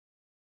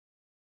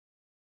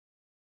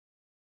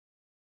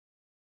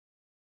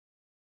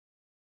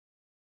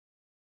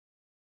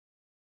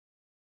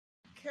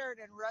Karen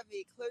and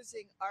Ravi,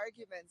 closing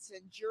arguments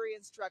and jury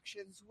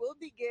instructions will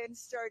begin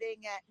starting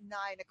at 9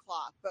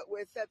 o'clock. But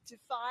with up to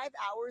 5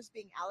 hours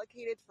being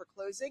allocated for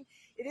closing,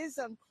 it is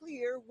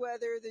unclear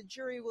whether the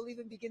jury will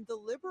even begin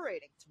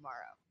deliberating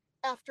tomorrow.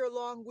 After a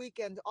long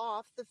weekend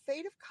off, the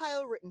fate of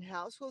Kyle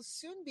Rittenhouse will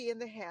soon be in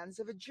the hands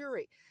of a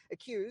jury.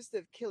 Accused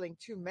of killing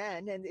 2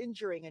 men and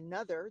injuring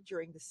another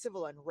during the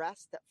civil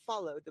unrest that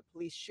followed the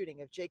police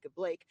shooting of Jacob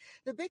Blake,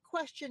 the big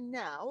question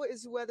now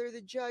is whether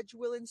the judge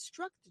will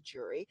instruct the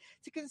jury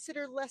to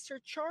consider lesser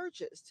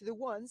charges to the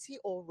ones he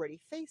already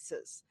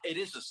faces. It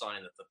is a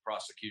sign that the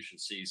prosecution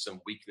sees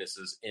some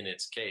weaknesses in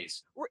its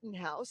case.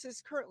 Rittenhouse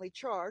is currently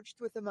charged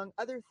with, among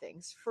other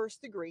things,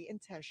 first-degree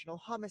intentional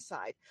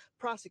homicide.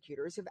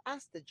 Prosecutors have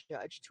asked the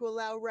judge to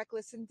allow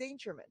reckless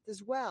endangerment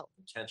as well.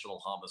 Intentional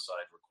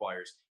homicide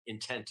requires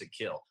intent to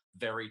kill.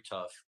 Very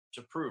tough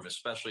to prove,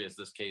 especially as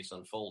this case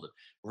unfolded.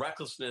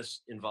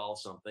 Recklessness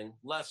involves something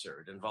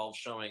lesser. It involves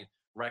showing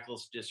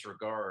reckless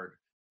disregard,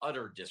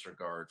 utter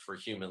disregard for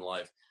human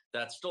life.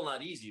 That's still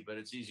not easy, but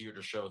it's easier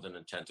to show than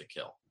intent to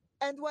kill.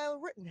 And while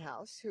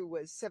Rittenhouse, who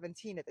was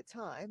 17 at the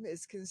time,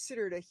 is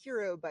considered a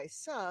hero by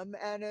some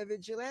and a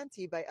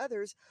vigilante by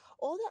others,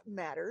 all that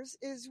matters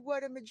is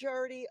what a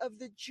majority of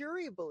the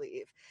jury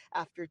believe.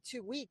 After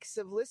 2 weeks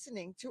of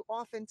listening to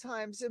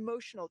oftentimes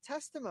emotional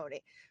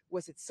testimony,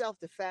 was it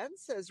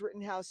self-defense, as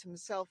Rittenhouse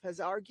himself has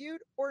argued,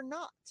 or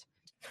not?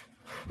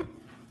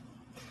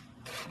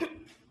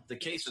 The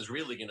case is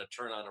really going to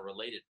turn on a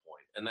related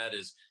point, and that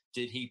is,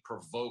 did he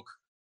provoke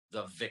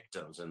the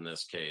victims in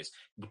this case?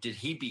 Did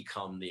he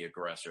become the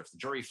aggressor? If the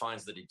jury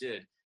finds that he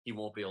did, he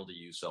won't be able to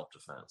use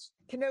self-defense.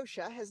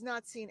 Kenosha has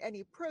not seen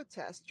any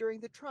protest during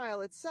the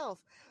trial itself,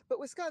 but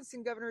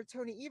Wisconsin Governor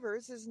Tony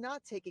Evers is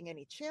not taking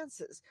any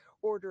chances,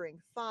 ordering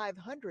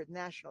 500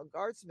 National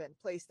Guardsmen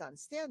placed on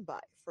standby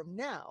from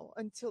now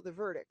until the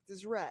verdict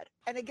is read.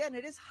 And again,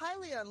 it is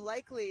highly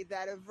unlikely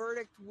that a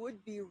verdict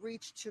would be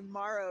reached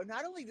tomorrow.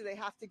 Not only do they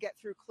have to get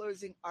through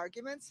closing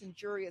arguments and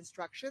jury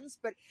instructions,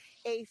 but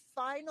a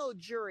final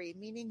jury,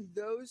 meaning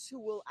those who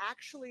will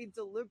actually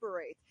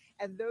deliberate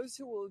and those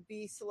who will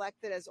be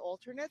selected as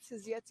alternates,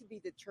 is yet to be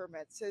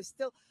determined. So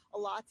still a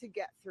lot to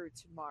get through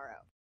tomorrow.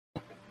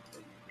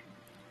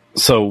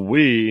 So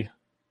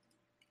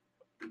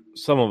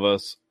some of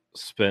us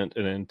spent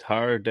an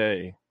entire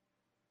day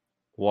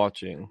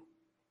watching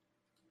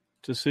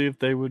to see if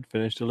they would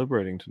finish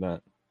deliberating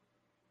tonight.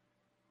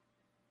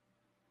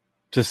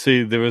 To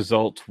see the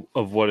result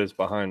of what is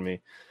behind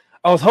me.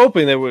 I was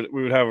hoping we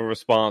would have a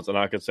response and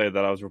I could say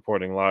that I was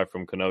reporting live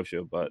from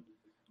Kenosha, but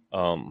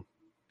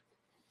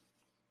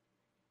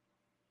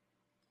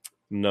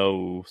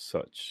no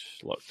such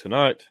luck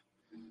tonight.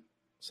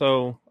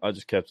 So I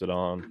just kept it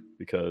on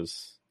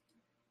because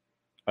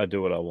I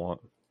do what I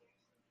want.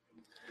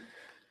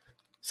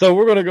 So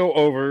we're going to go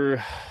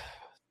over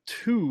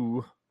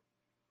 2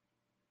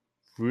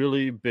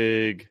 really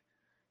big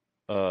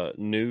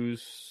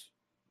news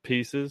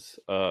pieces,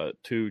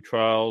 2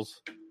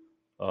 trials,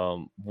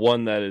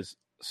 one that is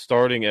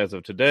starting as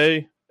of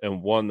today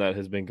and one that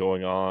has been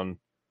going on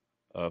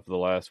for the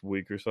last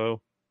week or so.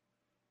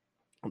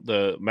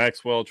 The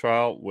Maxwell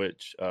trial,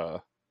 which,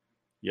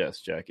 yes,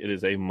 Jack, it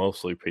is a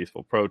mostly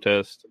peaceful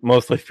protest,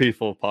 mostly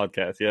peaceful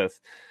podcast. Yes,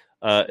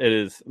 it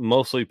is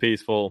mostly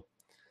peaceful.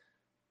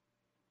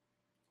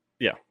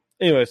 Yeah.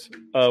 Anyways,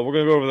 we're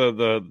going to go over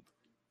the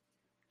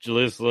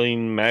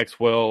Ghislaine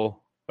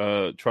Maxwell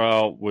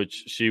trial,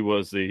 which she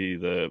was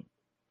the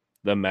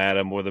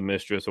madam or the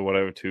mistress or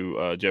whatever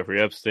to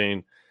Jeffrey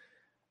Epstein.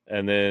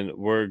 And then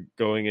we're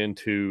going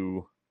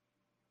into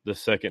the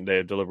second day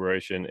of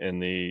deliberation in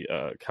the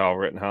Kyle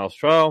Rittenhouse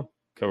trial.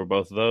 Cover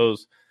both of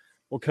those.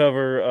 We'll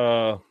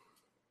cover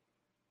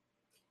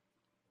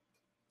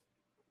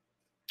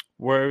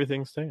where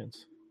everything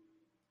stands.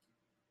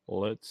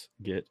 Let's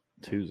get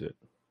to it.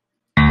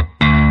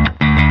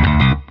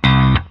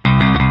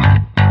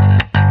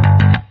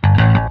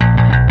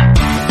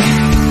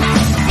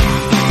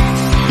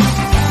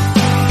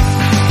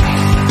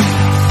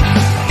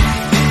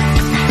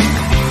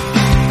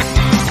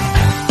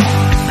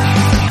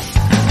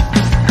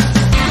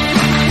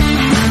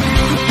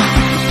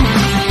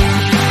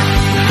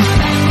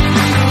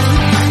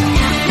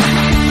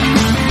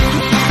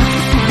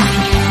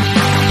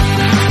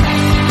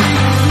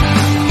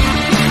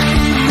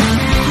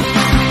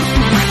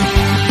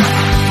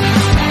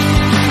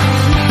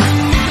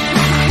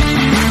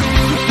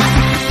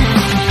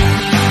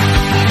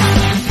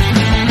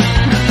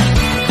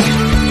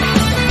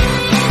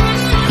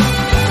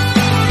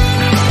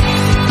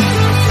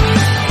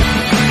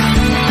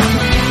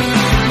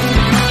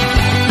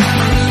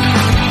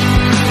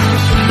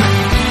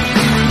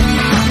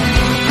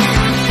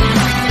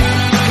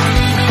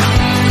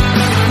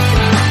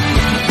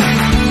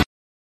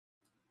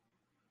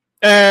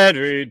 Ad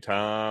read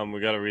time.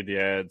 We got to read the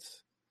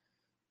ads.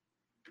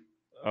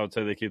 I would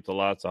say they keep the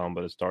lights on,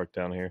 but it's dark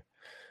down here.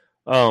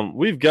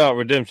 We've got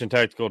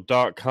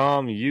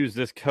redemptiontactical.com. Use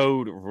this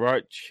code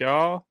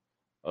RIGHTSHAW,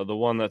 the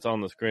one that's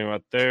on the screen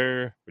right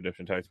there.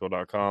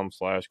 Redemptiontactical.com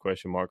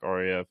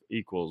 /?RAF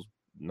equals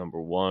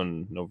number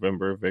 1,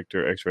 November,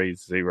 Victor, X-ray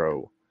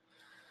 0.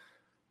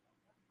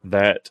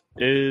 That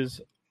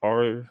is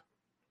our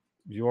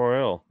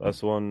URL.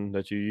 That's the one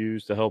that you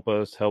use to help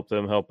us, help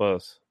them, help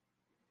us.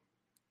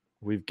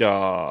 We've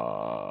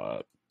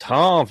got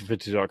Tom for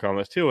 52.com.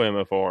 That's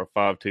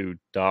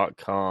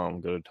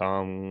TOMFR52.com. Go to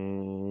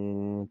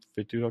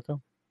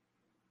Tom52.com.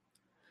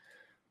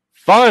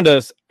 Find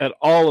us at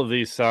all of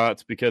these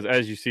sites because,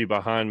 as you see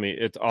behind me,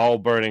 it's all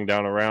burning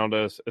down around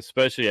us,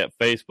 especially at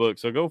Facebook.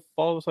 So go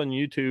follow us on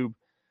YouTube,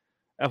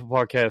 Apple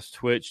Podcasts,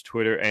 Twitch,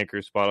 Twitter,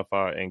 Anchor,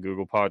 Spotify, and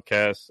Google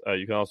Podcasts.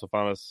 You can also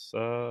find us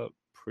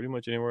pretty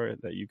much anywhere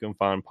that you can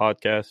find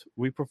podcasts.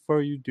 We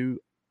prefer you do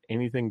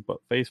anything but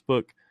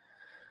Facebook.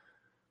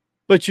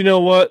 But you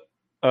know what?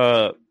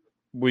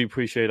 We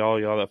appreciate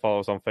all y'all that follow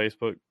us on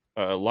Facebook.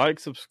 Like,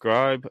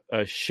 subscribe,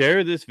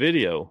 share this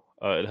video.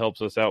 It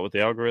helps us out with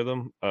the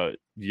algorithm.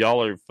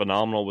 Y'all are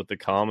phenomenal with the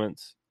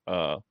comments.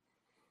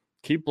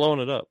 Keep blowing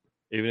it up.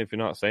 Even if you're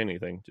not saying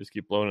anything, just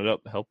keep blowing it up.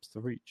 It helps the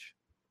reach.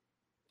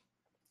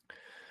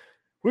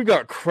 We've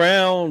got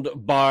Crowned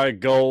by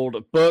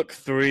Gold, Book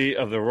 3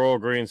 of the Royal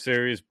Green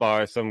series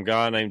by some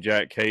guy named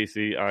Jack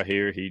Casey. I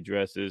hear he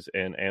dresses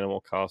in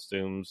animal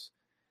costumes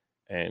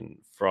and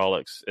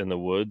frolics in the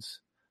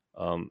woods.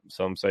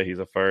 Some say he's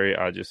a furry.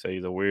 I just say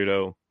he's a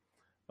weirdo.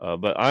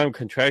 But I am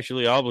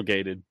contractually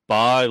obligated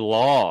by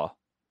law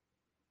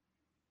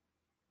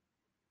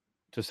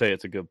to say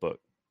it's a good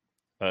book.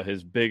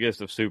 His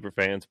biggest of super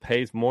fans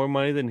pays more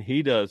money than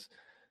he does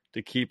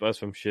to keep us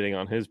from shitting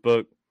on his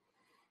book.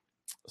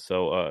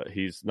 So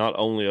he's not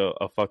only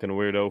a fucking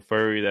weirdo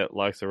furry that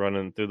likes to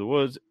run through the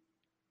woods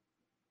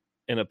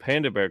in a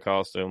panda bear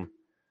costume,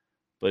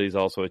 but he's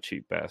also a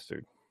cheap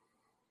bastard.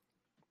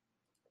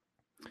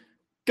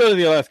 Go to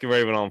the Alaskan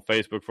Raven on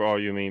Facebook for all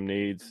your meme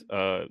needs.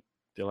 The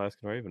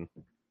Alaskan Raven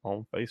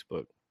on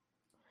Facebook.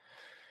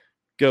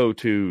 Go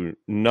to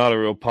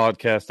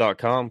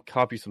notarealpodcast.com.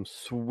 Copy some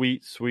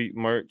sweet, sweet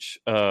merch.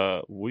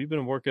 We've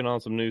been working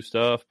on some new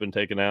stuff. Been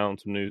taking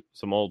out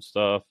some old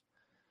stuff.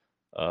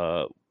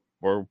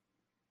 We're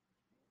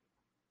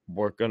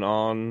working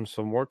on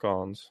some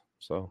work-ons.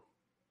 So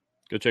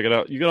go check it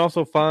out. You can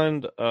also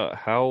find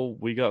how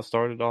we got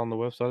started on the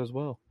website as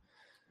well.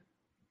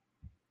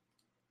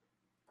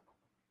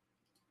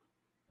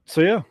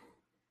 So yeah.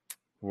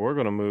 We're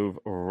going to move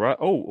right.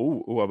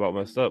 Oh, I about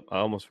messed up. I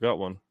almost forgot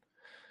one.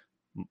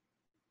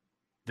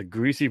 The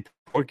Greasy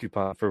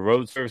Porcupine. For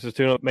road services,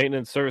 tune-up,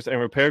 maintenance, service, and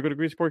repair, go to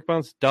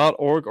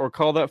greasyporcupines.org or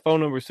call that phone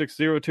number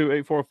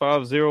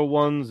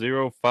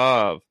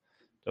 602-845-0105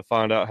 to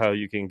find out how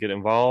you can get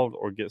involved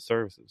or get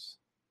services.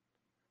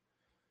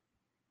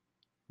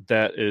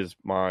 That is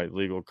my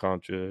legal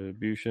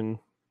contribution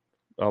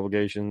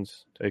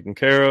obligations taken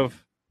care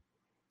of.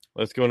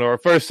 Let's go into our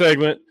first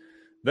segment.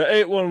 The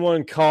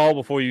 811 call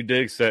before you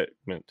dig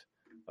segment.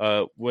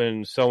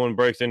 When someone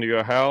breaks into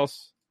your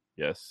house,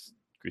 yes,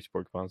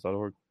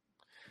 greasyporcupines.org.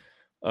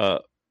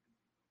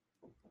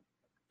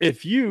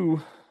 If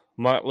you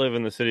might live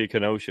in the city of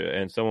Kenosha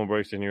and someone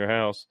breaks into your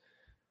house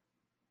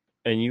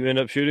and you end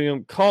up shooting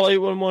them, call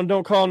 811.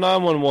 Don't call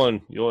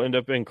 911. You'll end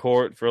up in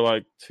court for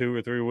like 2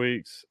 or 3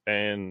 weeks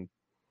and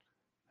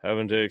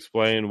having to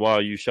explain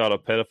why you shot a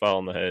pedophile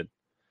in the head.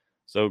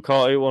 So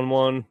call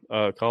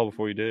 811. Call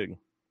before you dig.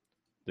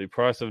 The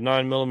price of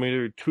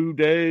 9mm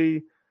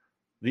today,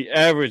 the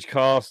average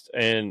cost,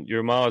 and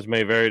your mileage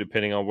may vary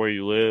depending on where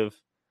you live.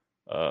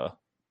 But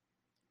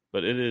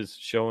it is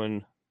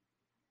showing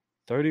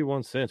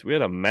 31 cents. We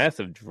had a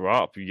massive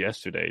drop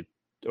yesterday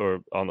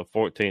or on the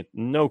 14th.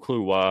 No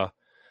clue why.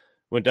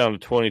 Went down to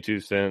 22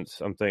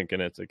 cents. I'm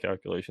thinking it's a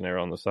calculation error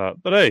on the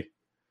site. But hey,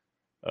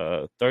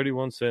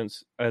 31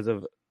 cents as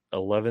of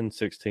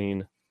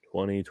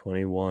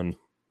 11/16/2021.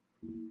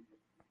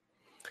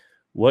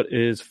 What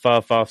is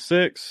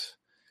 556?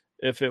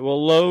 If it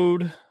will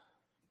load.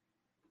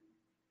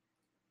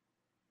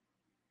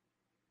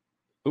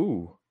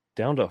 Ooh,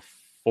 down to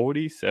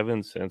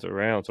 47 cents a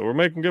round. So we're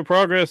making good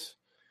progress.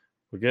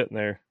 We're getting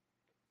there.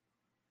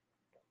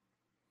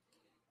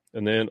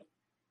 And then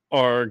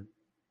our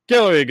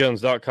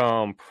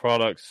GalleryGuns.com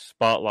product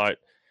spotlight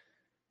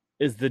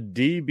is the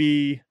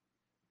DB15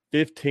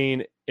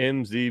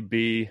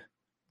 MZB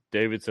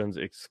Davidson's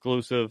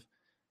exclusive.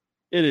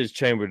 It is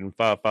chambered in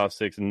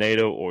 5.56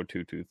 NATO or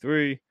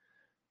 223.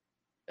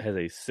 It has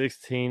a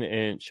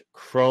 16-inch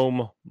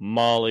chrome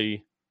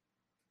moly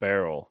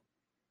barrel.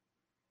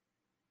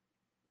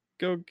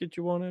 Go get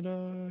you one at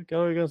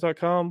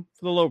GalleryGuns.com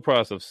for the low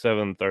price of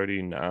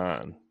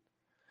 $739.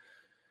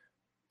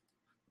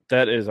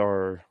 That is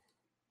our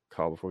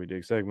call before you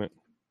dig segment.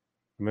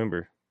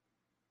 Remember,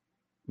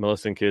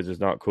 molesting kids is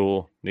not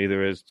cool.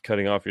 Neither is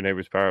cutting off your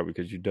neighbor's power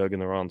because you dug in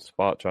the wrong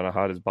spot trying to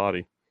hide his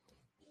body.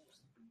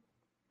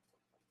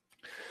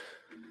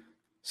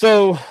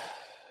 So,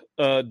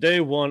 day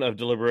one of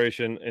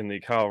deliberation in the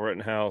Kyle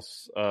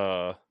Rittenhouse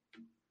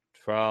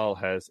trial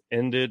has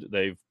ended.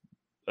 They've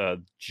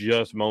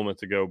just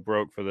moments ago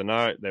broke for the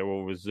night. They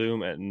will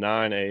resume at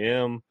 9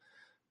 a.m.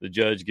 the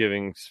judge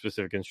giving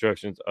specific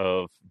instructions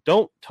of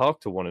don't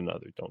talk to one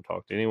another, don't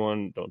talk to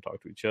anyone, don't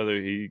talk to each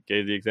other. He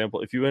gave the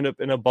example, if you end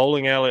up in a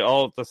bowling alley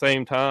all at the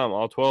same time,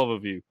 all 12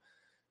 of you,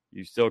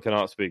 you still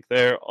cannot speak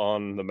there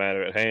on the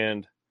matter at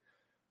hand.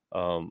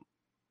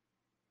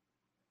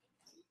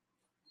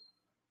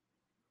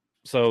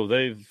 So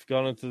they've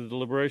gone into the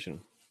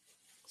deliberation.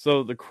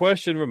 So the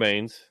question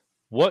remains,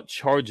 what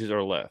charges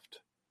are left?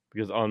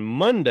 Because on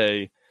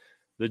Monday,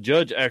 the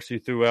judge actually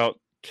threw out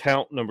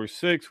count number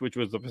 6, which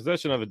was the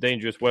possession of a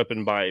dangerous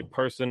weapon by a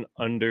person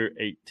under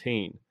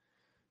 18.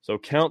 So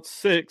count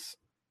 6,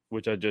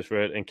 which I just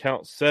read, and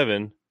count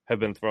 7 have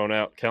been thrown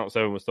out. Count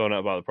 7 was thrown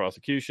out by the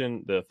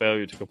prosecution, the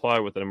failure to comply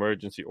with an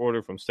emergency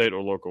order from state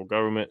or local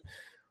government,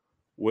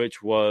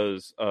 which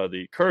was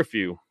the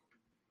curfew.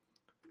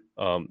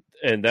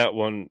 And that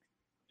one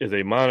is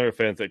a minor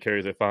offense that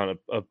carries a fine of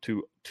up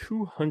to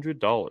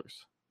 $200.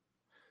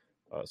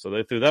 So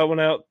they threw that one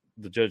out.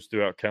 The judge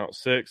threw out count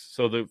 6.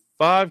 So the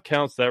 5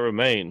 counts that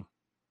remain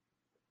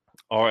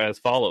are as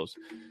follows.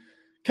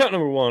 Count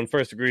number 1,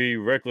 first degree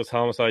reckless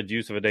homicide,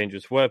 use of a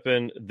dangerous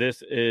weapon.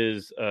 This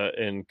is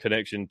in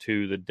connection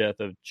to the death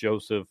of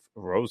Joseph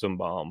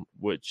Rosenbaum,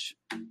 which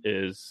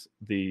is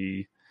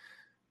the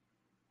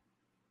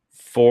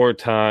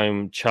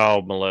 4-time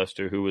child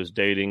molester who was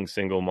dating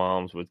single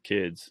moms with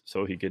kids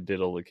so he could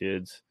diddle the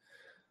kids.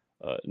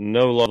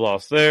 No love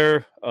lost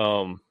there.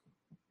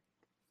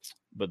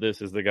 But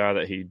this is the guy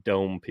that he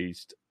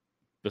dome-pieced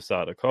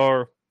beside a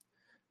car.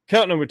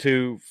 Count number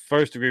 2,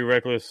 first degree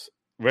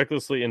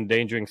recklessly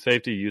endangering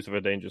safety, use of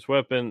a dangerous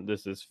weapon.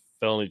 This is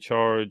felony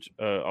charge,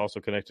 also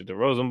connected to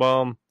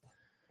Rosenbaum.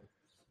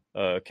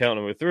 Count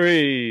number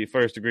 3,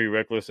 first degree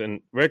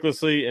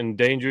recklessly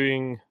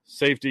endangering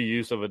safety,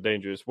 use of a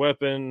dangerous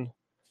weapon.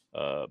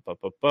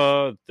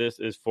 This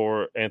is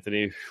for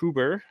Anthony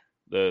Huber,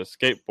 the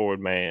skateboard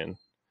man.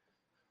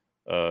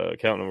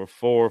 Count number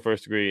 4,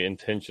 first degree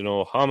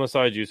intentional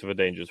homicide, use of a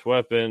dangerous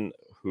weapon,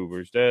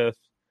 Huber's death.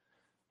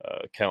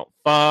 Count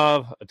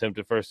 5,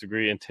 attempted first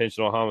degree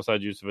intentional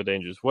homicide, use of a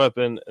dangerous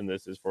weapon, and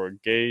this is for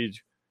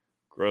Gage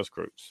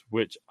Grosskreutz,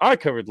 which I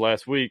covered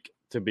last week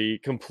to be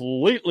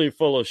completely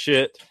full of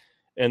shit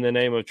in the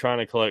name of trying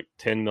to collect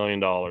 $10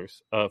 million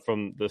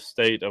from the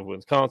state of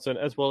Wisconsin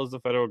as well as the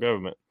federal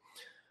government.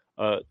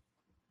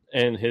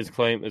 And his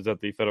claim is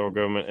that the federal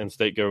government and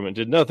state government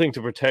did nothing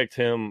to protect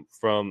him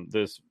from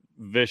this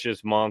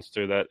vicious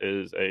monster that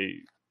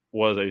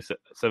was a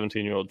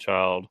 17-year-old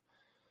child.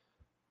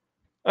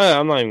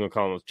 I'm not even going to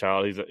call him a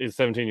child. He's a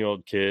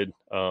 17-year-old kid.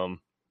 I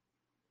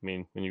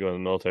mean, when you go in the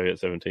military at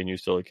 17, you're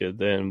still a kid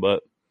then.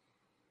 But,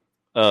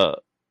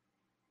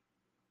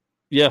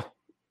 yeah.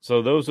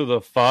 So those are the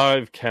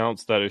 5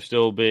 counts that are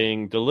still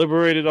being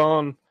deliberated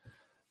on.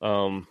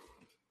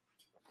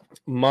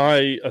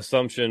 My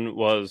assumption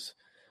was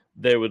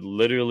they would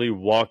literally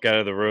walk out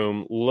of the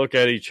room, look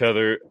at each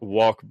other,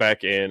 walk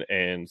back in,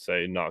 and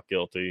say not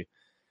guilty.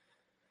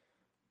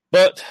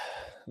 But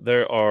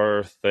there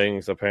are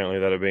things apparently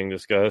that are being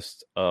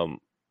discussed. I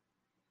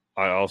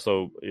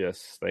also,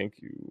 yes, thank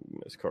you,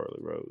 Miss Carly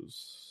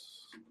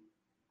Rose.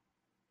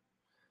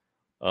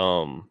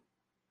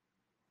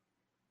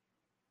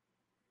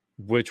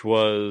 Which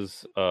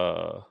was,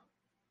 oh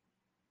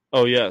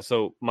yeah.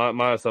 So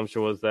my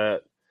assumption was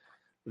that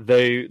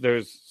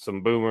there's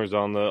some boomers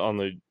in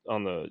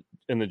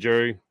the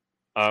jury.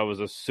 I was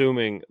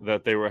assuming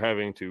that they were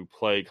having to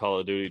play Call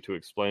of Duty to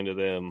explain to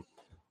them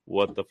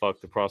what the fuck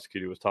the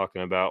prosecutor was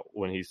talking about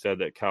when he said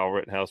that Kyle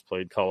Rittenhouse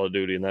played Call of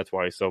Duty and that's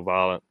why he's so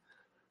violent.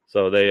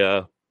 So they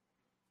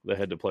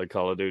had to play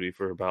Call of Duty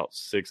for about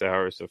 6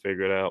 hours to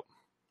figure it out.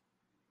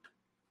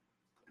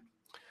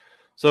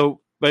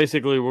 So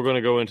basically, we're going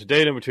to go into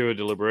day number 2 of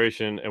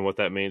deliberation, and what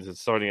that means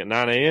is starting at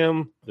 9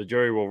 a.m., the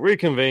jury will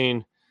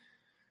reconvene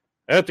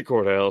at the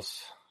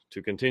courthouse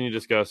to continue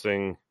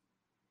discussing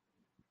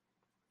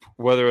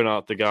whether or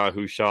not the guy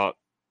who shot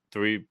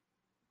 3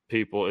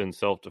 people in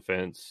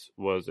self-defense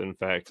was in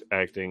fact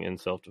acting in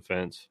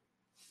self-defense.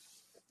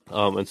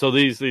 And so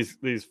these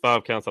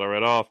 5 counts that I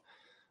read off,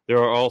 there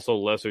are also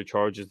lesser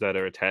charges that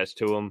are attached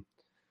to them.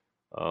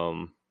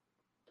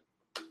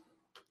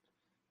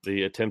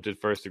 The attempted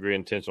first degree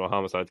intentional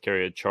homicide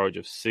carry a charge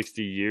of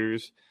 60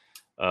 years.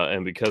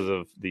 And because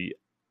of the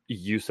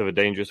use of a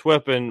dangerous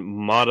weapon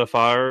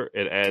modifier,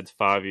 it adds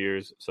 5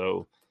 years.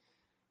 So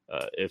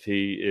if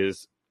he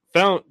is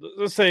found,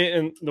 let's say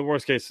in the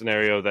worst case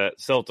scenario that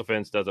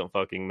self-defense doesn't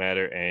fucking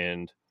matter,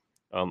 and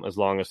as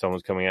long as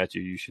someone's coming at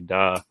you, you should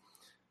die.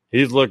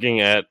 He's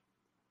looking at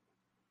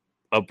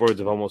upwards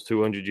of almost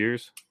 200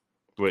 years,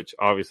 which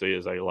obviously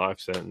is a life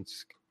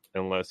sentence,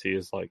 unless he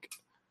is like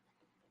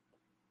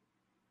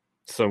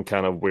some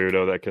kind of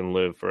weirdo that can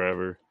live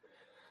forever.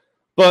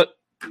 But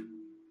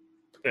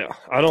yeah,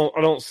 I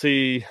don't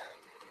see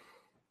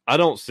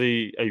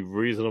a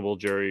reasonable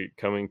jury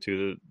coming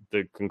to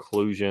the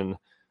conclusion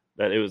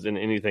that it was in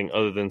anything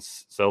other than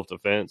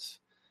self-defense.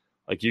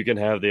 Like you can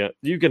have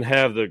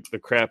the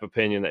crap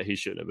opinion that he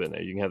shouldn't have been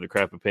there. You can have the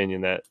crap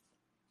opinion that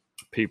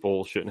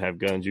people shouldn't have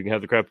guns. You can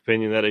have the crap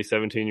opinion that a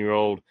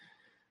 17-year-old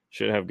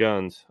shouldn't have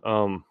guns.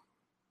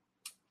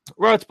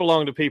 Rights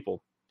belong to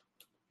people,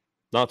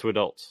 not to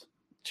adults.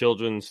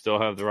 Children still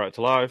have the right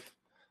to life.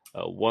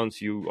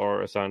 Once you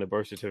are assigned a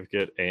birth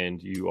certificate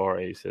and you are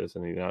a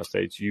citizen of the United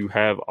States, you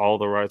have all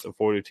the rights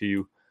afforded to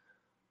you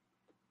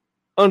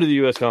under the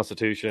U.S.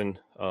 Constitution.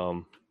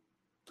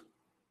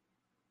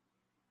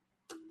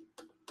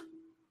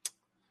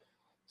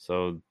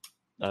 So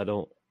I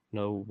don't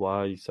know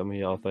why some of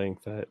y'all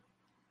think that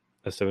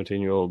a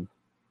 17-year-old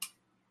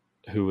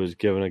who was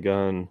given a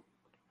gun,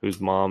 whose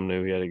mom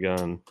knew he had a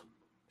gun,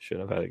 should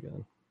have had a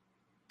gun.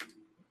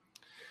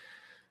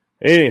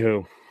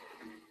 Anywho,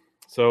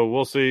 so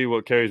we'll see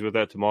what carries with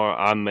that tomorrow.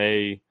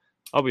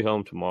 I'll be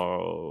home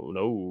tomorrow.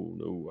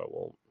 No, I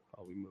won't.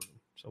 I'll be moving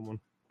someone.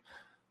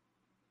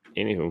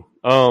 Anywho,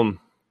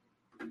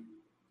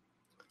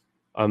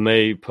 I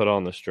may put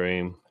on the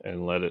stream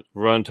and let it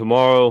run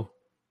tomorrow.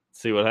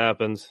 See what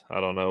happens.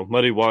 I don't know.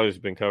 Muddy Waters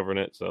has been covering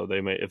it, so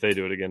if they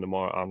do it again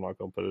tomorrow, I'm not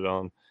going to put it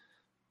on.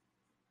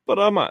 But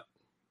I might.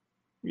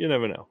 You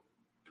never know.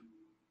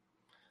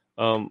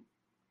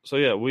 So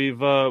yeah,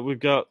 we've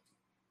got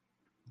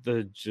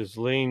the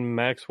Ghislaine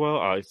Maxwell.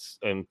 I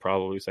am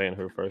probably saying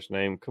her first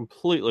name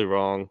completely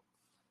wrong,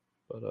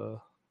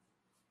 but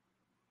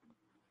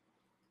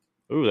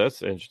ooh,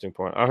 that's an interesting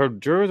point. I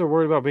heard jurors are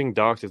worried about being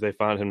doxxed if they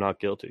find him not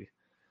guilty.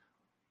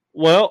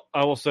 Well,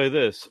 I will say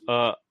this: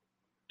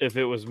 if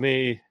it was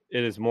me,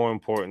 it is more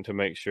important to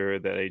make sure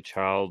that a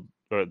child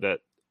or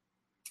that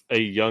a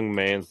young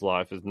man's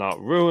life is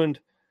not ruined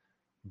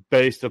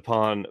based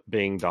upon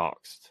being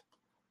doxxed.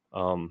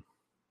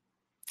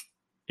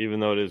 Even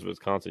though it is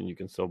Wisconsin, you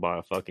can still buy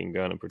a fucking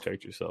gun and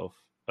protect yourself.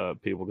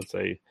 People can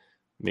say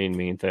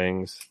mean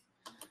things,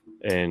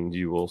 and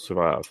you will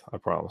survive. I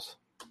promise.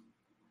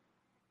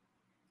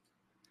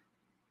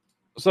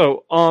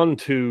 So on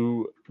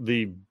to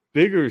the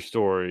bigger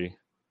story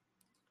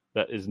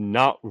that is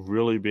not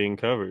really being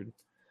covered.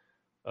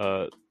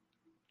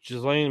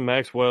 Ghislaine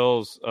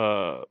Maxwell's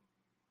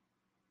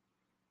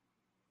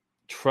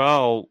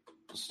trial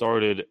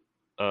started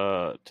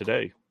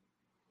today.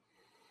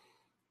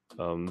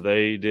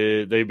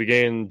 They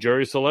began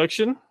jury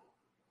selection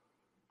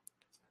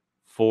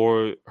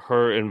for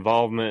her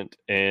involvement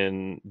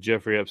in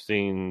Jeffrey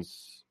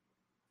Epstein's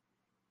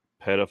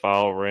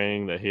pedophile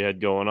ring that he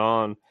had going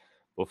on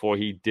before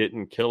he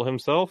didn't kill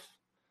himself.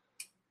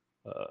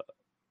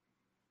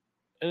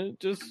 And it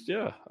just,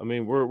 yeah, I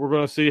mean, we're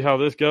going to see how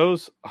this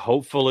goes.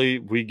 Hopefully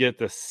we get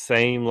the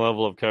same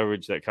level of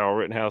coverage that Kyle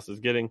Rittenhouse is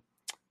getting.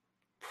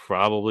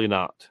 Probably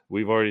not.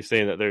 We've already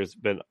seen that there's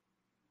been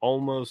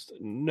almost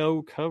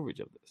no coverage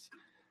of this.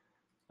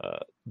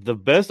 The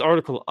best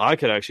article I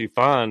could actually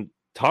find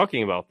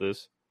talking about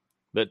this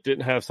that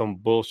didn't have some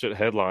bullshit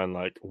headline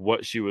like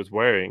what she was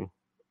wearing,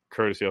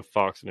 courtesy of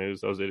Fox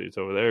News, those idiots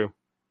over there.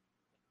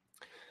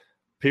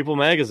 People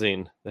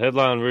Magazine, the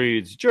headline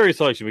reads, jury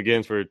selection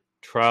begins for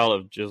trial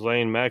of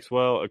Ghislaine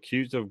Maxwell,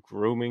 accused of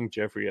grooming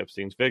Jeffrey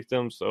Epstein's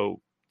victim. So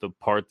the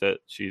part that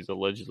she's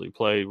allegedly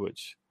played,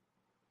 which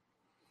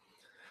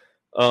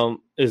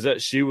is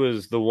that she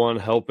was the one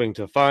helping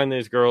to find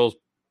these girls,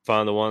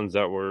 find the ones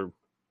that were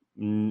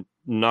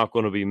not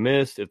going to be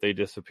missed. If they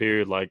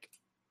disappeared, like,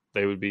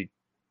 they would be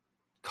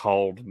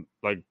called,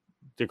 like,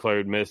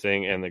 declared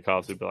missing, and the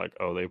cops would be like,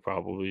 oh, they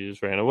probably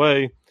just ran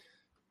away.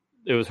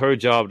 It was her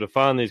job to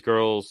find these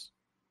girls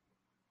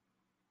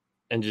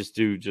and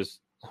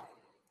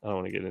I don't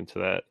want to get into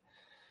that.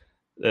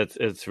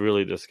 It's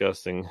really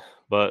disgusting.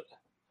 But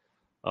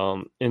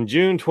in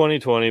June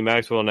 2020,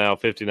 Maxwell, now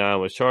 59,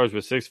 was charged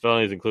with 6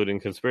 felonies, including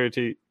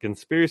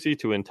conspiracy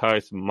to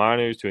entice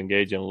minors to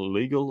engage in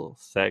illegal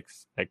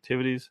sex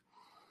activities,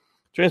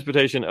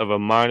 transportation of a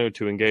minor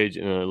to engage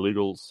in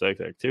illegal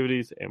sex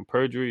activities, and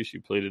perjury. She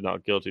pleaded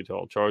not guilty to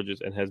all charges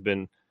and has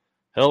been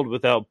held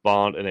without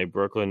bond in a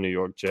Brooklyn, New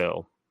York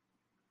jail.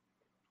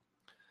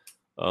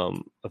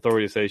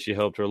 Authorities say she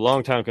helped her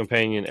longtime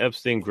companion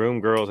Epstein groom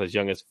girls as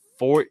young as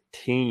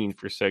 14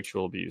 for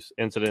sexual abuse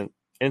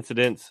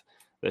incidents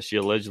that she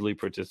allegedly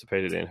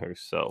participated in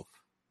herself.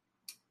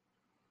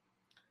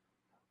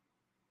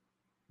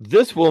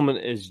 This woman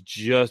is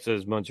just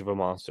as much of a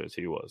monster as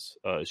he was.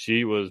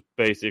 She was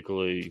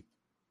basically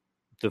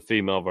the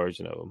female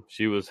version of him.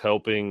 She was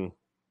helping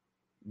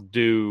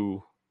she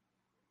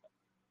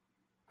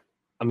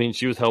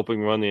was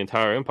helping run the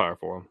entire empire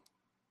for him.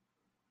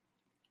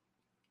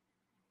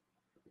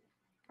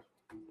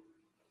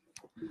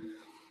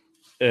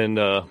 And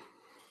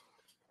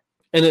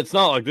it's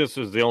not like this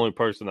was the only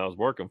person that was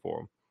working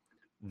for him.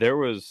 There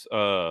was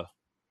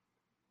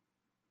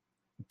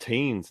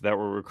teens that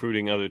were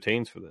recruiting other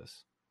teens for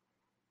this.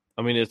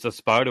 I mean, it's a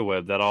spider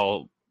web that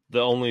the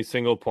only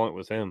single point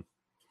was him.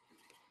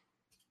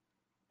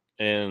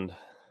 And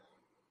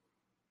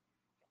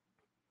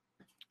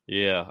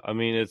yeah, I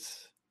mean,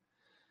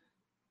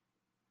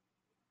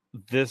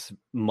 this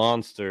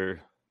monster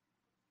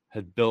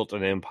had built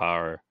an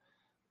empire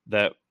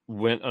that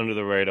went under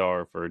the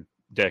radar for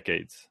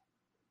decades.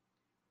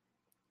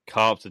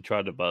 Cops had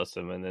tried to bust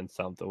him, and then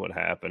something would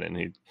happen, and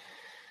he'd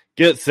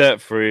get set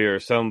free, or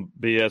some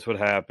BS would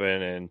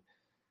happen, and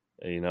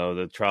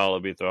The trial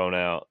would be thrown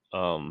out.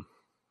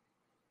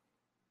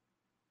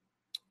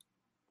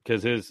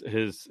 Because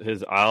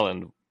his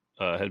island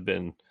had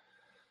been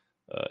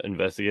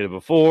investigated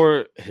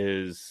before.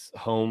 His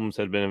homes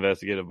had been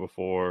investigated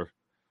before.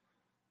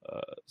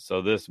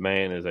 So this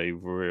man is a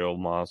real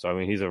monster. I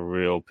mean, he's a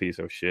real piece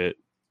of shit.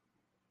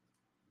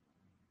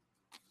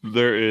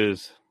 There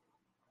is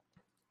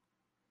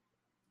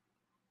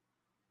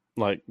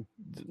like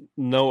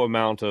no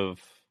amount of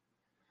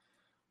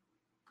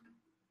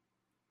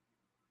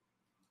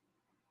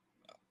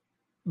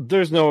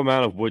there's no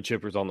amount of wood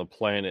chippers on the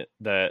planet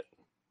that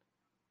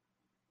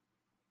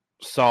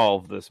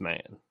solve this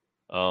man.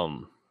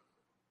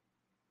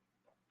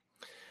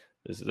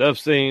 This is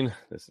Epstein.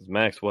 This is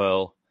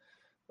Maxwell.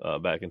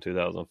 Back in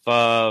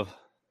 2005.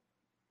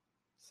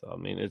 So I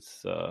mean,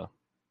 it's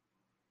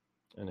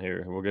and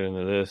here we'll get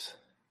into this.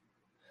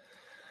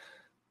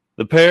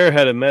 The pair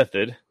had a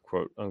method,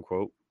 quote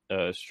unquote,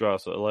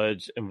 Strauss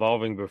alleged,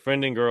 involving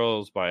befriending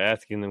girls by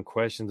asking them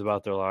questions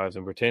about their lives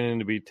and pretending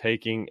to be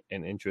taking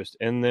an interest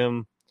in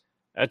them.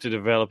 After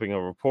developing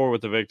a rapport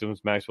with the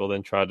victims, Maxwell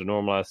then tried to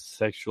normalize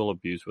sexual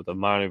abuse with a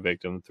minor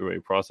victim through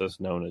a process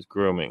known as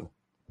grooming.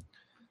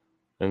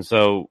 And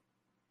so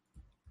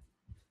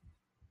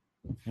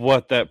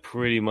what that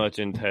pretty much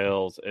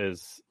entails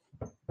is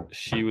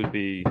she would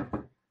be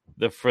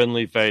the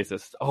friendly face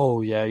that's,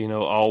 oh yeah,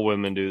 all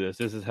women do this.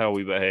 This is how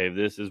we behave.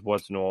 This is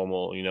what's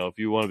normal. If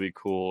you want to be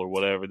cool or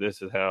whatever,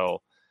 this is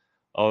how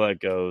all that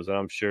goes. And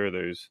I'm sure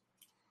there's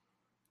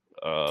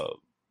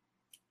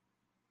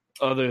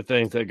other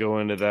things that go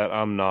into that.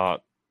 I'm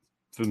not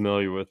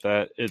familiar with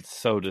that. It's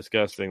so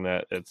disgusting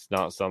that it's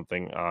not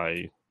something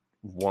I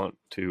want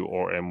to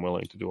or am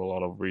willing to do a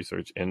lot of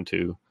research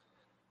into,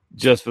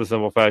 just for the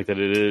simple fact that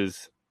it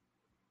is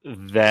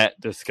that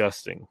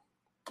disgusting.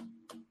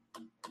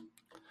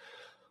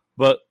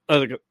 But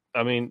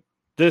I mean,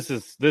 this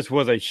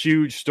was a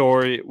huge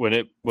story when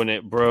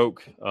it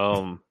broke,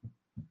 and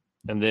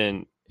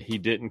then he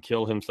didn't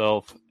kill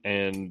himself,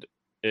 and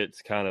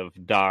it's kind of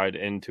died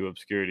into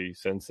obscurity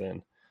since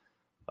then.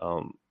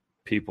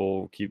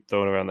 People keep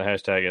throwing around the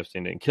hashtag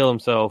Epstein didn't kill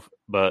himself,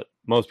 but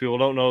most people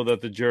don't know that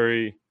the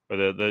jury or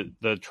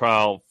the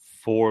trial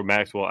for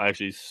Maxwell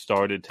actually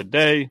started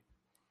today.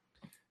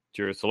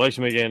 Jury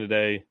selection began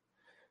today.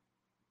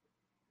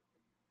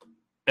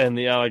 And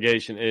the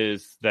allegation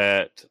is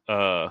that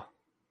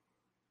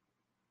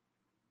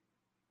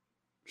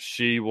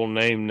she will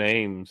name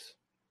names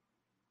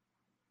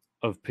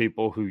of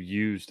people who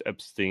used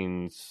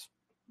Epstein's,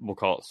 we'll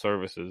call it,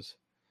 services,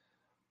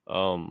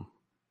 to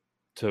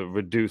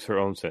reduce her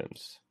own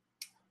sentence.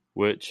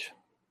 Which,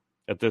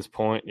 at this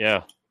point,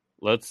 yeah,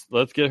 let's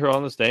get her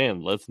on the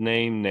stand. Let's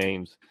name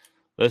names.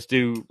 Let's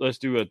do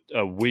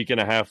a week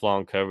and a half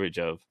long coverage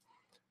of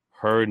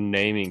her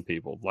naming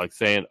people, like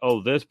saying,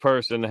 oh, this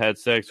person had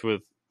sex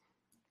with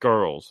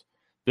girls,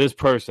 this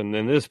person,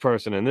 and this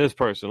person, and this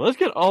person. Let's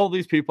get all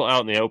these people out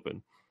in the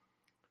open.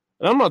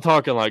 And I'm not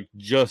talking like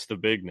just the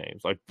big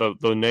names, like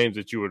the names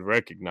that you would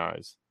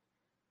recognize.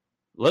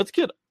 Let's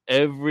get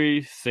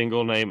every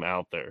single name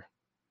out there.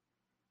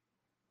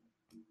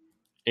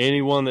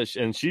 Anyone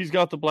and she's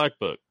got the black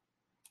book.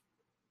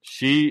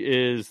 She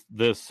is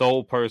the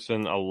sole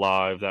person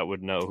alive that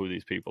would know who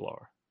these people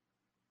are.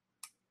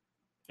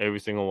 Every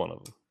single one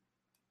of them.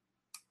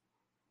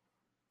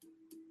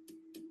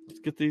 Let's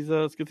get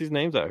these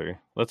names out here.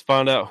 Let's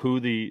find out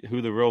who the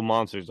real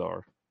monsters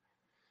are.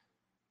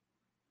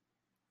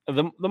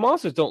 The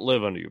monsters don't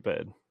live under your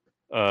bed.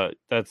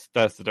 That's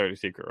the dirty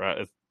secret,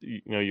 right?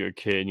 You're a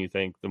kid and you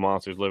think the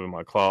monsters live in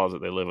my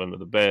closet. They live under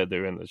the bed.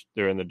 They're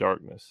in the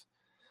darkness.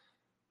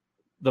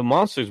 The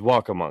monsters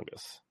walk among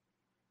us.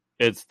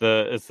 It's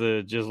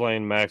the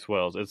Ghislaine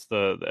Maxwell's. It's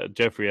the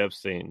Jeffrey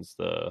Epstein's.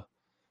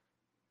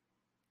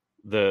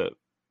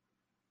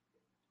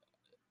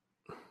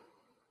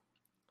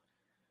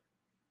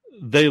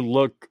 They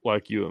look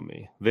like you and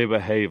me. They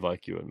behave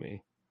like you and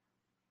me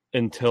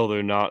until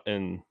they're not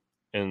in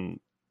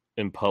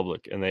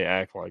public and they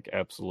act like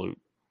absolute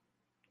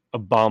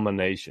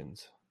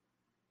abominations.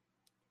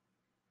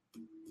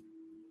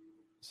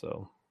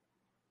 So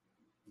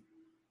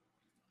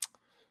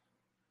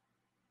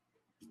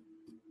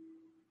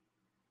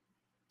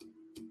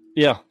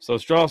yeah, so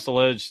Strauss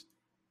alleged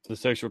the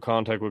sexual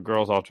contact with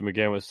girls often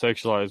began with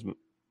sexualized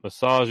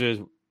massages,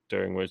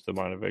 during which the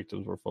minor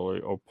victims were fully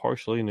or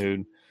partially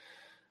nude.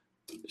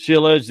 She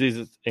alleged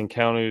these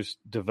encounters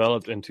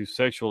developed into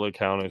sexual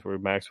encounters where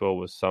Maxwell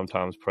was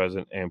sometimes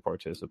present and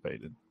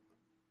participated.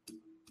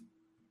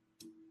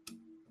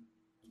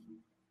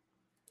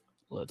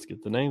 Let's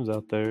get the names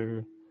out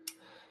there.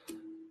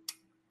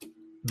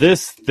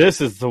 This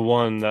is the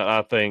one that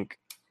I think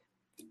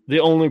the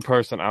only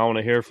person I want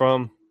to hear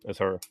from is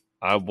her.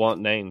 I want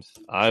names.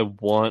 I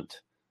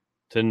want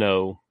to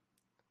know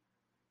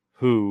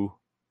who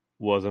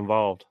was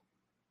involved.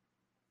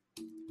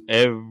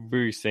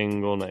 Every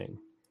single name.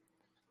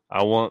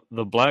 I want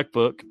the black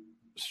book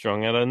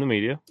strung out in the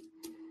media.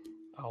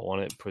 I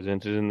want it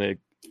presented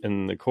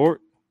in the court.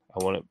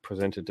 I want it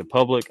presented to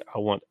public. I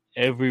want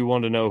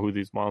everyone to know who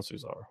these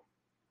monsters are.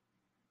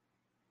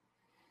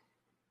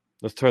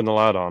 Let's turn the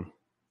light on.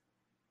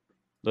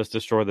 Let's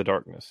destroy the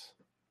darkness.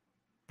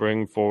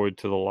 Bring forward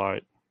to the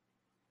light.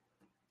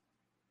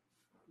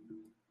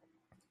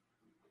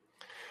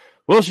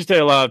 Will she stay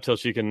alive till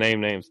she can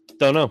name names?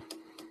 Don't know.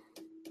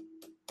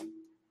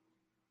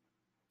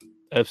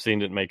 Epstein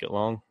didn't make it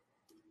long.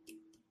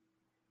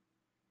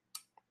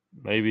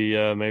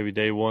 Maybe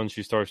day one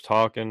she starts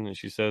talking and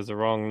she says the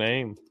wrong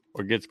name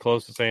or gets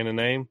close to saying a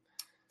name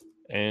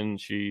and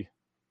she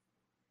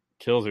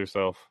kills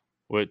herself,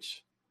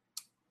 which,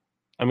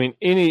 I mean,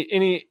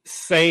 any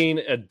sane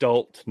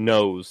adult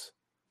knows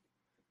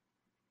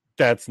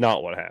that's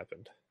not what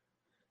happened.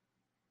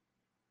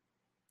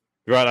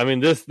 Right? I mean,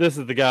 this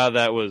is the guy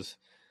that was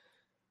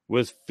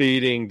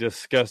feeding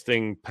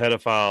disgusting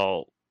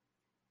pedophile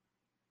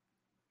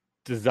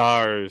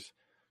desires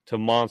to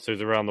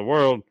monsters around the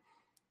world.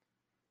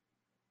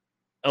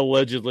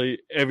 Allegedly,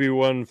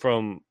 everyone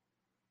from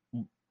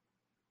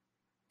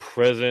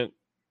former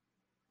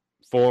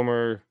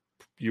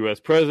U.S.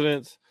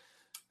 presidents,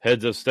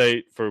 heads of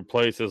state for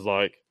places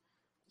like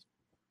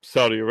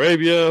Saudi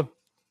Arabia,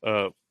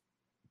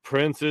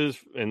 princes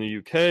in the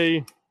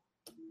UK,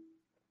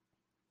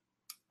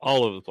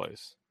 all over the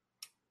place.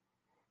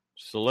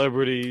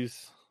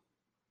 Celebrities,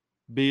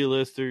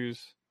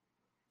 B-listers,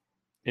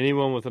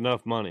 anyone with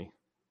enough money.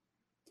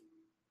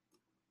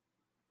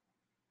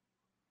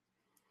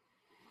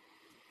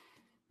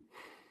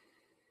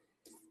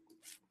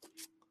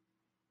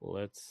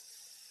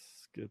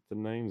 Let's get the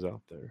names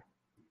out there.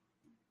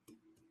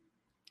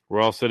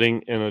 We're all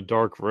sitting in a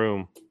dark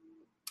room.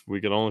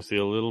 We can only see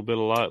a little bit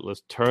of light.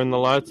 Let's turn the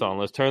lights on.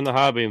 Let's turn the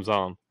high beams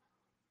on.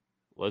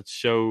 Let's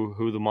show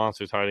who the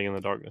monsters hiding in the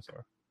darkness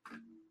are.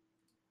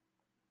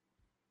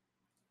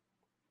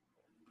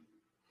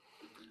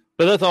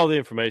 But that's all the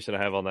information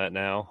I have on that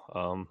now.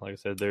 Like I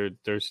said,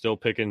 they're still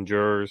picking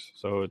jurors,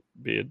 so it'd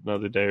be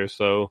another day or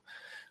so.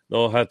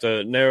 They'll have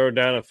to narrow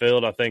down a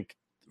field, I think,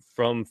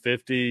 from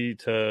 50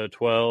 to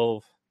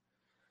 12.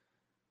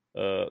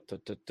 Yeah.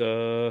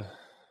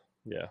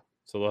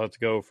 So they'll have to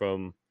go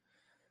from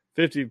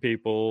 50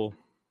 people.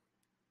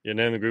 You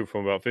name the group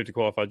from about 50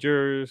 qualified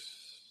jurors.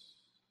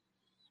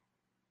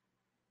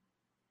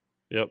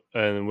 Yep.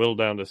 And whittle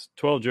down to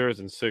 12 jurors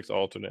and 6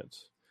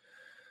 alternates.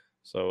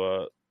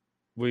 So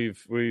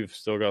we've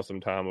still got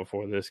some time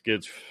before this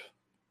gets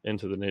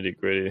into the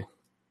nitty-gritty.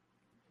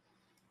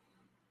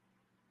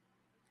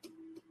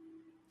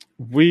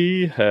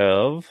 We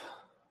have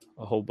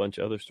a whole bunch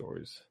of other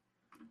stories.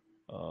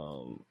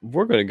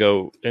 We're going to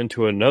go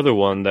into another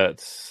one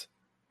that's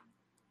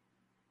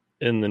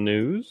in the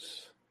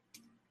news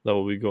that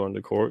will be going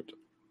to court.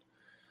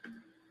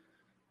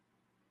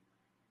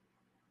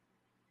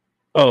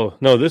 Oh,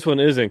 no, this one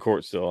is in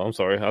court still. I'm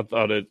sorry. I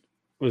thought it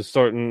was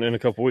starting in a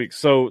couple weeks.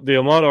 So the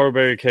Ahmaud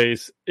Arbery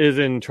case is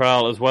in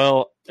trial as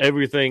well.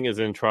 Everything is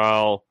in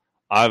trial.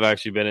 I've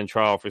actually been in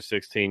trial for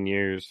 16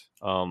 years.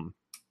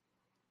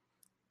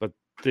 But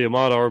the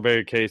Ahmaud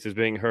Arbery case is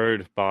being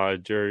heard by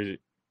juries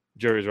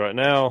right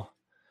now.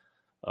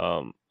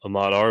 Ahmaud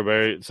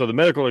Arbery. So the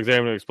medical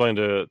examiner explained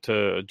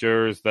to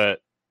jurors that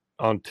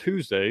on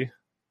Tuesday,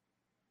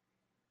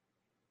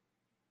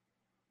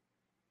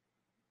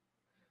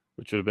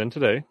 which would have been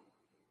today,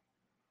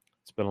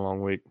 it's been a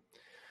long week,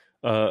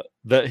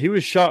 that he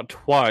was shot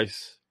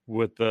twice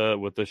with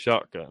the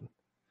shotgun.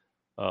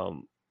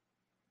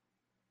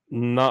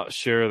 Not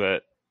sure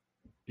that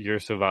you're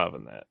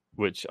surviving that,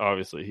 which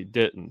obviously he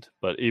didn't.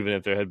 But even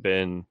if there had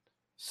been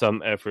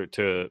some effort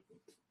to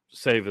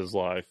save his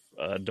life,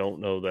 I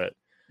don't know that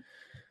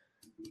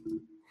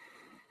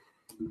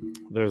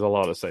there's a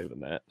lot of saving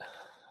that.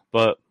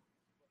 But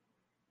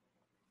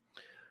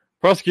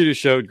prosecutors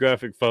showed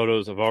graphic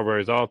photos of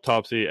Arbery's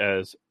autopsy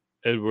as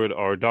Edward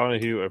R.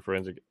 Donahue, a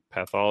forensic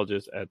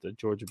pathologist at the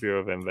Georgia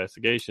Bureau of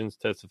Investigations,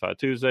 testified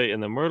Tuesday in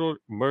the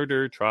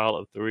murder trial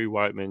of 3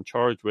 white men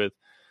charged with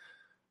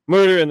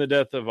murder and the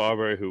death of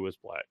Arbery, who was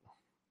black.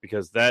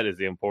 Because that is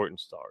the important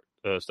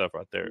stuff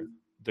right there.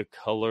 The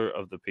color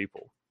of the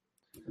people.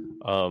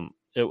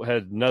 It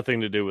had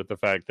nothing to do with the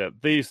fact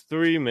that these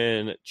 3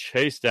 men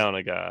chased down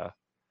a guy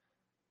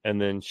and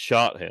then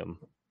shot him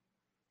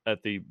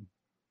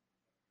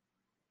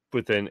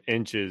within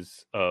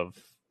inches of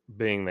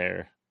being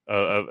there,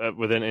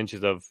 within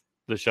inches of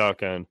the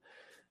shotgun,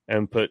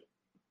 and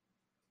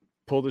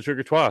pulled the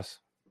trigger twice.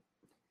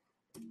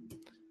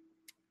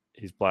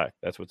 He's black.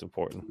 That's what's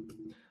important.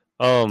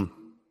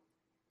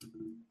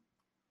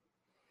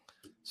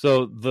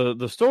 So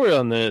the story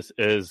on this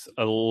is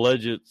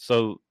alleged.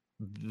 So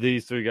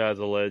these 3 guys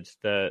alleged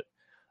that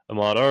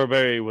Ahmaud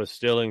Arbery was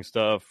stealing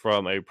stuff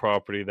from a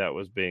property that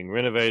was being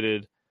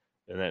renovated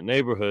in that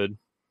neighborhood,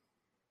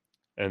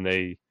 and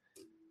they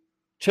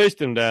chased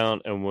him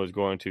down and was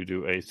going to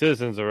do a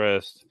citizen's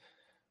arrest.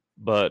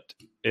 But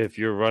if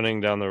you're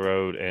running down the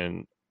road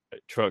and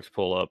trucks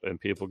pull up and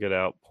people get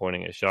out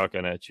pointing a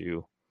shotgun at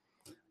you,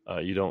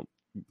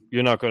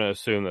 you're not going to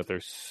assume that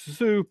they're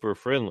super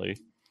friendly.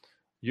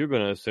 You're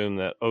going to assume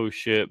that, oh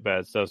shit,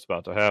 bad stuff's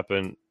about to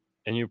happen.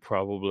 and you're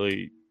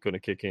probably going to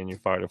kick in your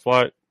fight or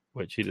flight,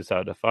 which he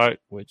decided to fight,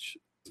 which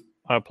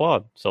I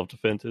applaud.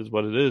 Self-defense is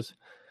what it is.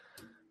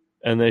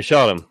 And they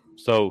shot him.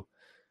 So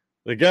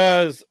the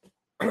guys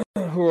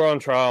who are on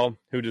trial,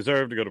 who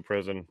deserve to go to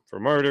prison for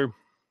murder,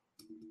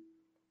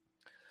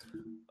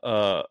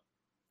 are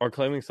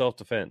claiming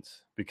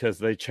self-defense because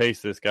they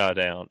chased this guy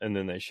down and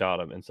then they shot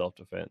him in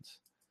self-defense.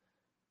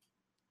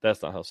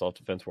 That's not how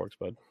self-defense works,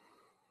 bud.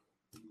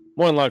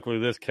 More than likely,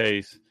 this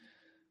case,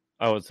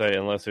 I would say,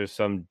 unless there's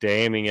some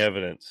damning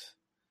evidence,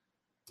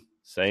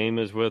 same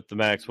as with the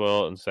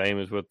Maxwell and same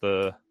as with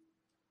the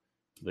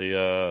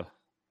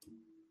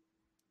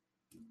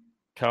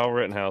Kyle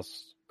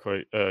Rittenhouse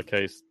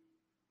case,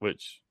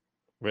 which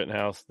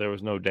Rittenhouse, there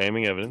was no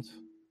damning evidence.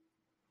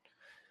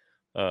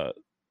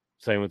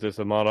 Same with this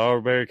Ahmaud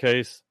Arbery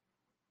case.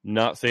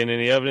 Not seeing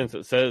any evidence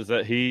that says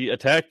that he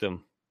attacked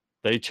him.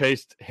 They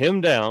chased him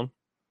down,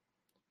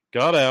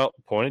 got out,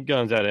 pointed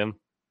guns at him.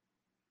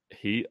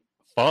 He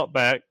fought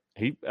back.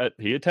 He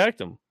attacked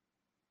him.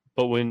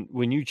 But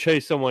when you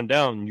chase someone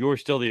down, you're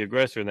still the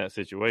aggressor in that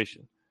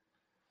situation.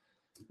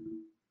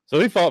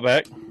 So he fought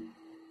back.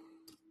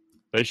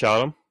 They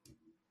shot him.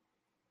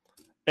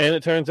 And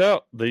it turns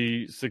out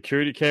the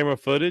security camera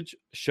footage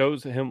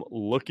shows him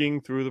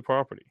looking through the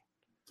property.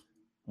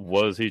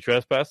 Was he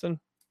trespassing?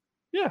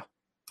 Yeah,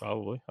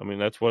 probably. I mean,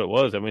 that's what it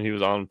was. I mean, he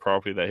was on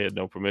property that he had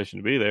no permission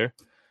to be there.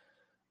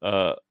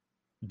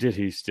 Did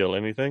he steal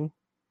anything?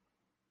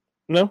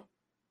 No.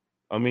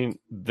 I mean,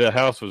 the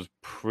house was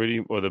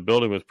the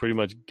building was pretty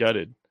much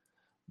gutted.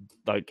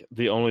 Like,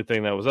 the only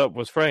thing that was up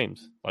was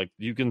frames. Like,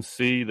 you can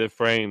see the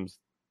frames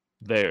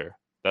there.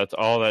 That's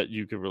all that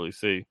you could really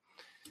see.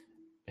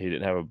 He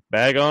didn't have a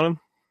bag on him.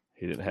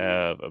 He didn't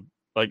have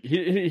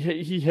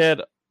he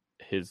had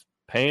his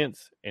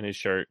pants and his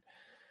shirt.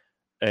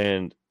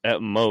 And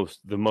at most,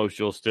 the most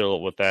you'll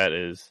steal with that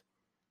is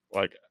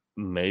like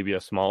maybe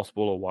a small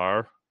spool of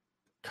wire,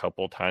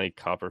 couple tiny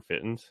copper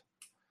fittings.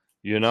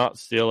 You're not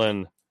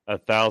stealing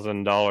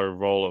 $1,000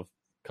 roll of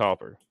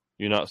copper.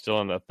 You're not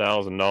stealing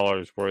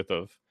 $1,000 worth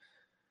of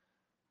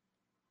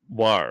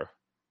wire.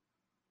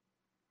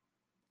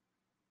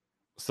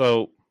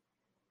 So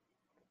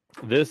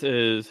this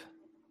is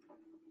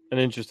an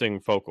interesting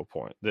focal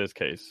point, this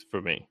case,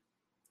 for me.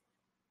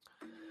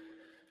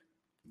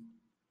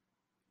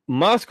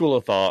 My school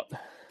of thought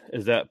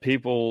is that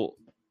people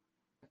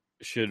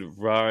should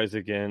rise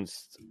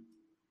against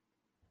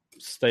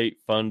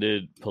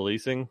state-funded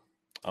policing.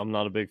 I'm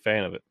not a big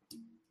fan of it.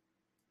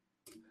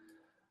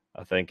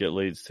 I think it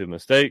leads to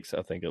mistakes.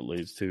 I think it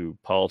leads to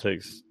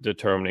politics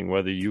determining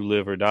whether you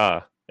live or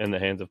die in the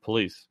hands of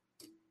police,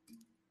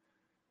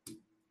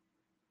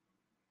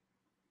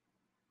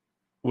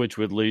 which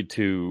would lead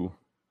to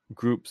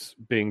groups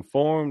being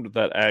formed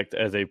that act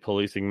as a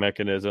policing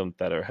mechanism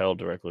that are held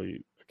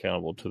directly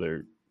accountable to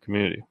their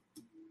community,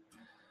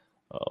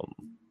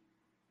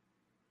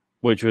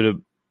 which would have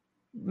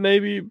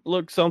maybe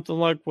looked something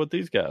like what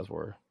these guys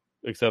were,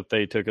 except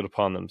they took it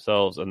upon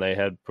themselves and they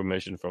had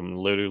permission from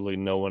literally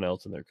no one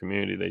else in their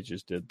community. They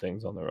just did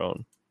things on their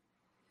own.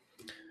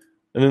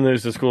 And then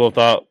there's the school of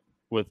thought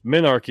with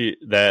minarchy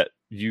that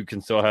you can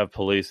still have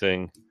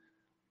policing,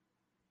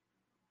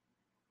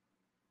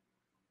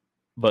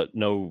 but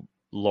no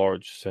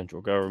large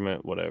central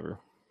government, whatever.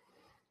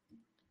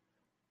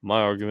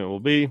 My argument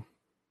will be,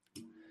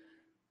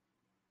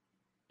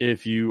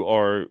 if you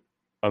are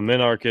a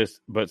minarchist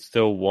but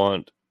still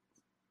want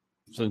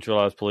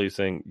centralized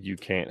policing, you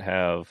can't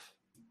have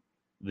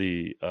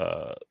the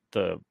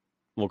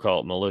we'll call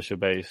it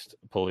militia-based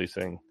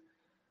policing,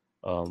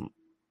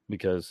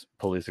 because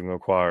policing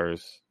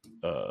requires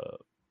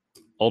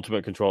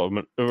ultimate control.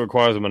 It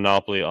requires a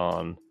monopoly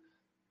on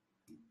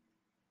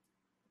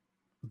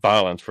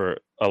violence, for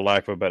a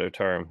lack of a better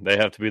term. They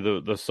have to be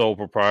the sole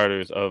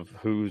proprietors of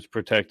who's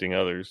protecting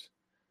others.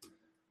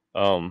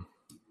 There's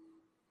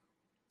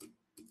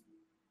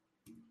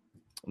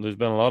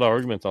been a lot of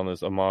arguments on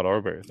this Ahmaud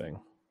Arbery thing.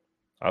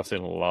 I've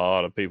seen a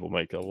lot of people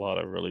make a lot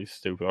of really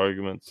stupid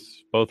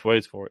arguments both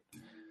ways for it.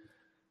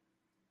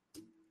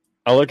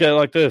 I look at it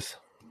like this.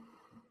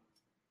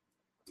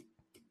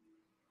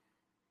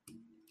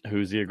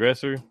 Who's the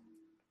aggressor?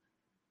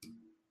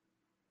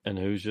 And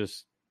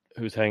who's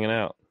hanging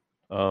out?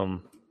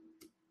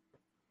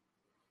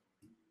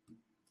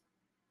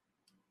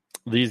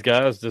 These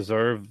guys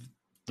deserve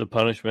the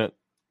punishment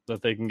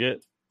that they can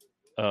get,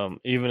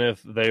 even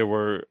if they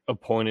were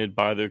appointed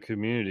by their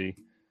community.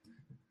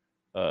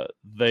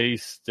 They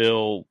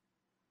still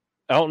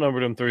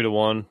outnumbered them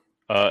 3-1,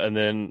 and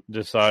then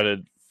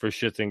decided for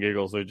shits and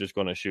giggles they're just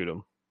going to shoot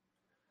him.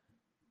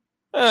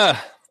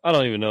 I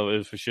don't even know if it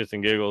was for shits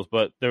and giggles,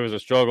 but there was a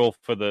struggle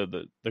for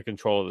the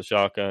control of the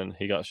shotgun.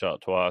 He got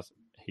shot twice.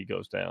 He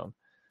goes down.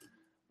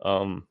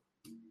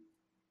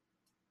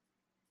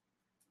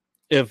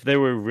 If they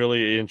were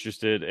really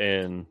interested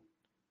in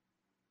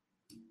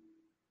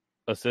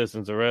a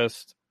citizen's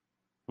arrest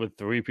with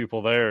 3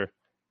 people there,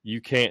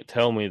 you can't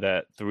tell me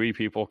that 3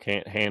 people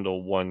can't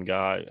handle one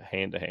guy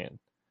hand to hand.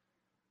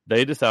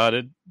 They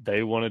decided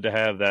they wanted to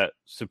have that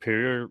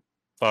superior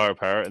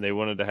firepower, and they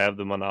wanted to have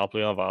the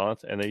monopoly on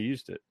violence, and they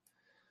used it.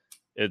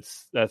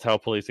 That's how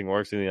policing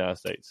works in the United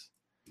States.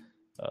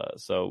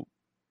 And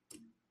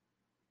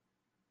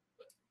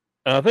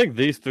I think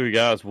these three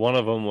guys, one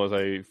of them was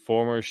a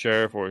former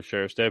sheriff or a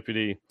sheriff's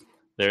deputy.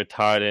 They're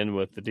tied in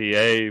with the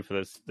DA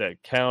for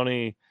that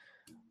county.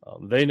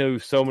 They knew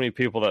so many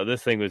people that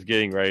this thing was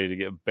getting ready to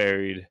get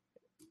buried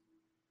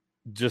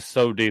just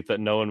so deep that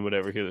no one would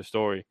ever hear the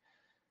story.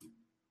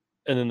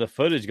 And then the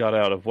footage got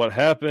out of what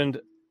happened,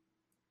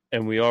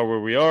 and we are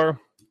where we are.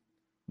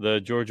 The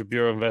Georgia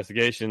Bureau of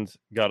Investigations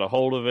got a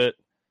hold of it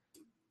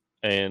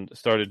and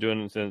started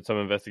doing some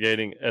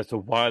investigating as to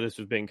why this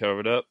was being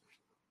covered up.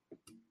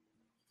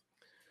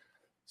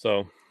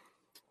 So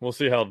we'll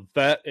see how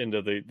that end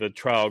of the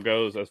trial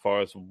goes as far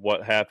as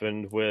what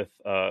happened with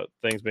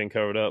things being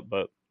covered up.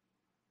 But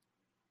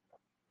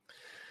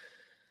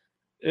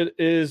it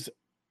is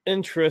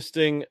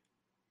interesting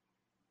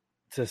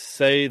to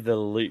say the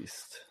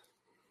least.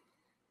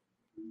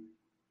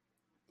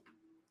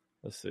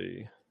 Let's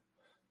see.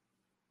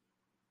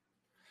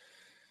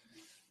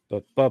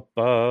 The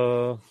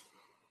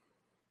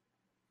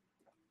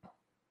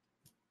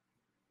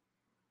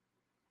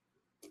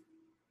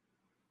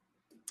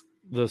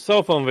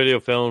cell phone video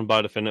filmed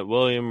by defendant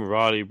William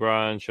Roddy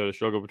Bryan showed a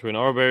struggle between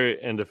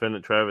Arbery and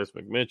defendant Travis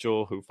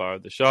McMitchell, who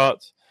fired the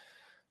shots.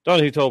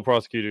 Donahue told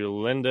prosecutor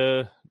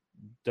Linda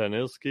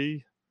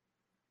Danilski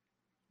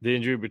the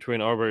injury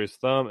between Arbery's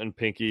thumb and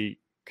pinky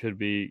could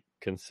be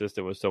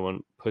consistent with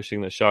someone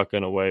pushing the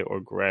shotgun away or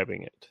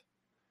grabbing it.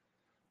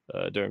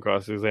 During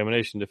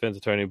cross-examination, defense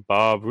attorney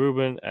Bob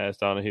Rubin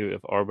asked Donahue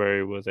if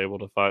Arbery was able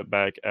to fight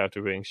back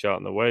after being shot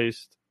in the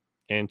waist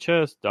and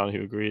chest.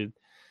 Donahue agreed.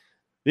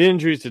 The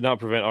injuries did not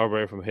prevent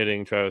Arbery from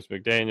hitting Travis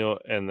McDaniel,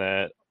 and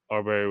that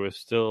Arbery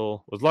was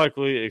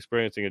likely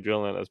experiencing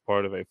adrenaline as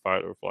part of a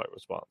fight or flight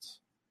response.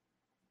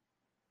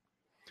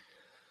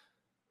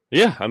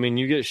 Yeah, I mean,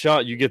 you get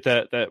shot, you get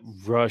that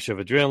rush of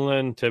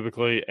adrenaline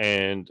typically,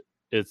 and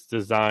it's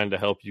designed to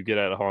help you get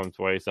out of harm's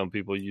way. Some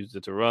people use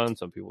it to run,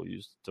 some people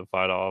use it to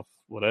fight off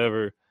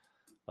whatever.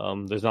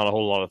 There's not a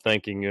whole lot of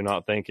thinking. You're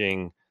not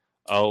thinking,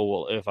 oh,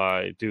 well, if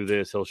I do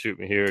this, he'll shoot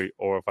me here,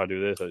 or if I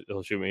do this,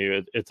 he'll shoot me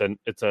here. It's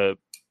a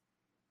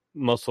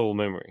muscle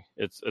memory.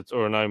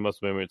 Or not a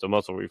muscle memory. It's a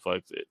muscle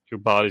reflex. Your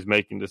body's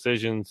making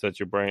decisions that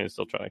your brain is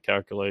still trying to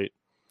calculate.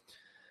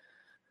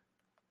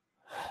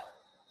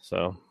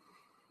 So,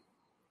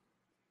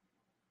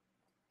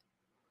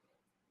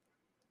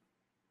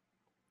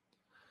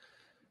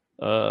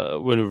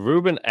 when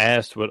Rubin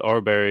asked what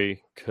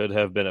Arbery could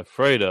have been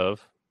afraid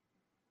of,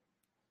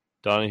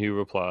 Donahue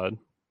replied,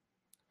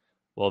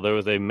 well, there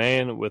was a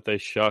man with a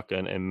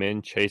shotgun and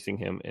men chasing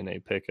him in a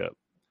pickup.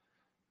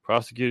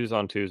 Prosecutors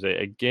on Tuesday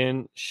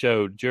again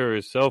showed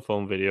jurors cell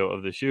phone video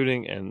of the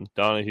shooting, and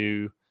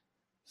Donahue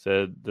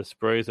said the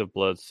sprays of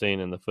blood seen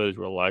in the footage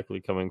were likely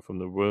coming from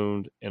the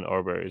wound in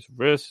Arbery's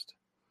wrist.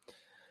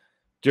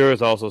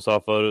 Jurors also saw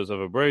photos of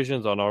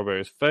abrasions on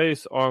Arbery's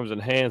face, arms,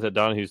 and hands that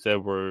Donahue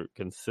said were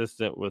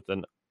consistent with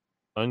an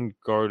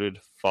unguarded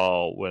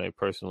fall when a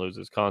person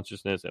loses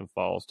consciousness and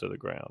falls to the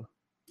ground.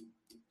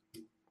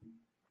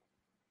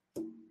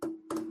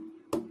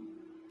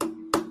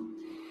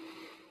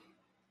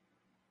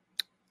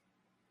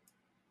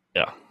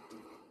 Yeah.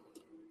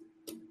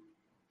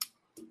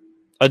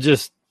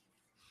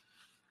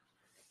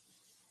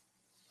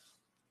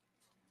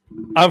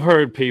 I've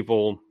heard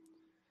people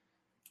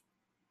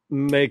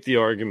make the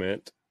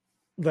argument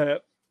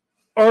that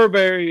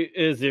Arbery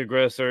is the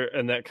aggressor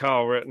and that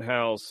Kyle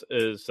Rittenhouse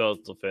is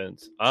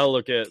self-defense. I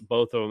look at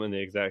both of them in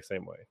the exact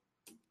same way.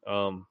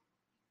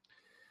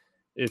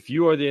 If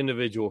you are the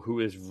individual who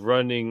is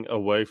running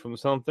away from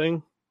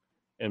something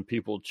and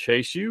people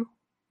chase you,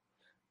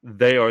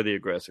 they are the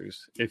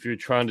aggressors. If you're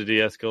trying to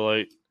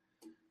de-escalate,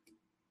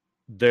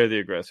 they're the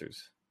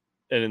aggressors.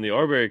 And in the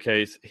Arbery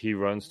case, he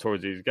runs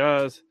towards these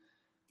guys.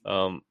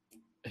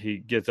 He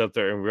gets up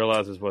there and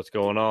realizes what's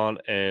going on,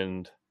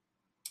 and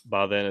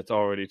by then it's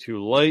already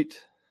too late.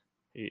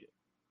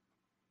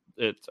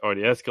 It's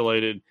already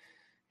escalated.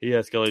 He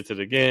escalates it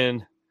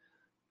again.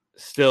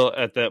 Still,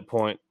 at that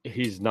point,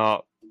 he's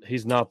not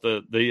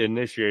the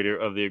initiator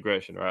of the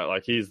aggression, right?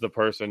 Like, he's the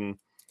person.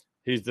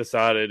 He's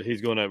decided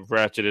he's going to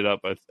ratchet it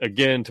up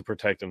again to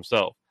protect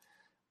himself.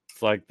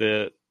 It's like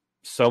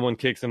someone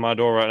kicks in my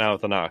door right now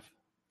with a knife.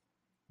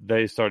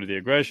 They started the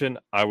aggression.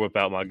 I whip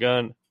out my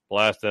gun,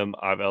 blast them.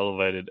 I've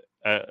elevated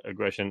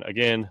aggression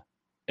again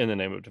in the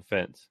name of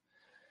defense.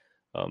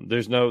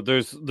 There's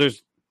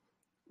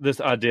this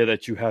idea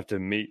that you have to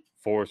meet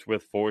force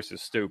with force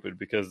is stupid,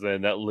 because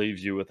then that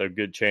leaves you with a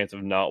good chance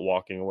of not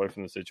walking away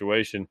from the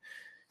situation.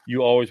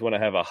 You always want to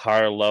have a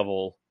higher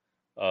level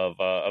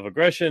of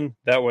aggression.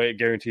 That way it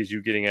guarantees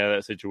you getting out of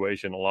that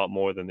situation a lot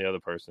more than the other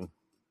person.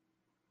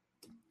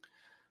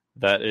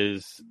 That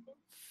is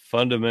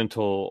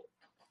fundamental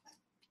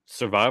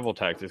survival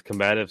tactics,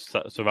 combative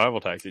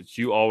survival tactics.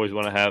 You always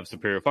want to have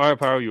superior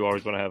firepower. You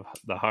always want to have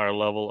the higher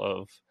level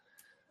of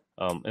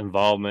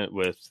involvement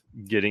with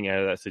getting out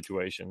of that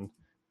situation.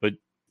 But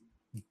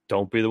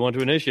don't be the one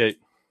to initiate.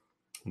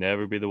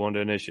 Never be the one to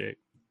initiate.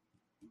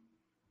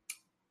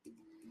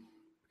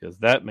 Because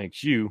that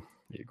makes you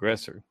the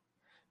aggressor.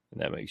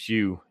 And that makes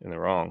you in the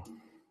wrong.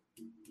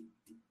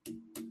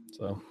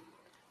 So.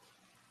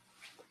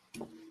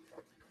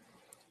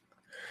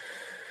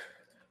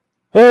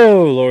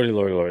 Oh,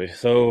 lordy.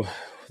 So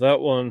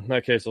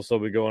that case will still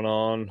be going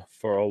on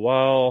for a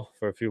while,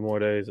 for a few more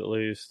days at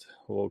least.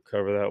 We'll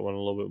cover that one a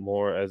little bit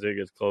more as it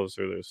gets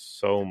closer. There's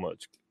so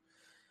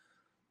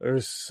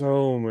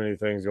many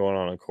things going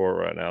on in court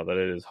right now that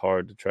it is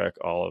hard to track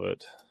all of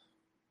it.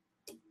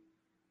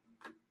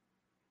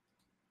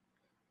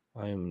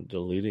 I am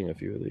deleting a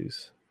few of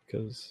these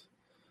because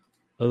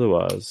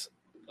otherwise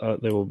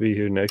they will be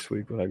here next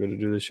week when I go to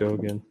do the show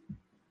again.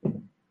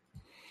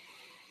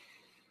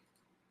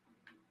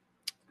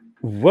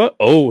 What?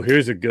 Oh,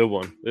 here's a good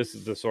one. This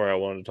is the story I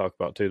wanted to talk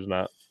about too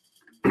tonight.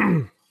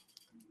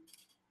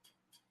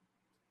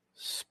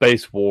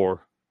 Space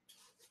war.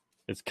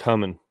 It's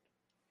coming.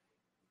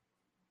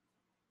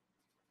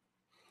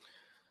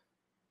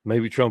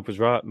 Maybe Trump was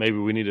right. Maybe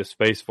we need a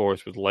space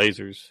force with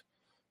lasers,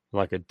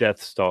 like a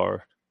Death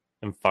Star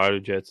and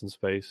fighter jets in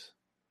space.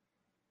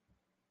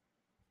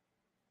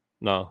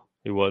 No,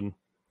 he wasn't.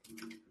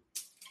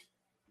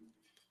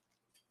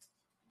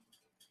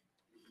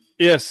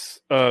 Yes,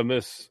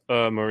 Miss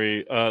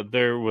Marie.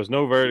 There was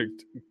no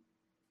verdict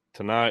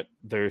tonight.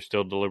 They're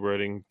still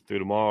deliberating through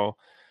tomorrow.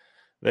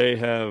 They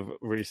have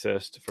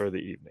recessed for the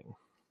evening.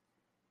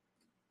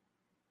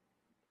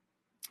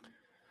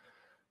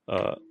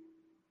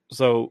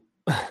 So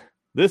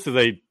this is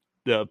a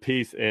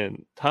piece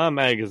in Time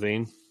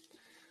Magazine.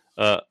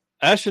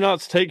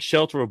 Astronauts take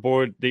shelter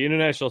aboard the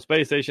International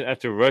Space Station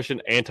after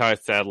Russian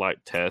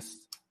anti-satellite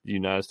tests, the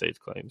United States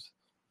claims.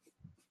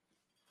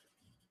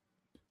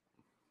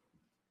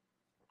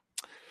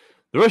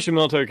 The Russian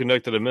military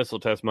conducted a missile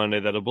test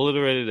Monday that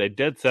obliterated a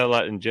dead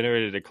satellite and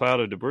generated a cloud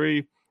of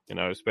debris in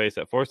outer space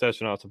that forced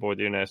astronauts aboard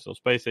the International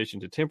Space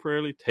Station to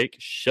temporarily take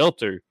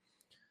shelter,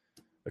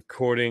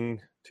 according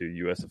to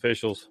U.S.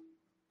 officials.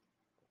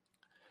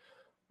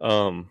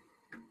 What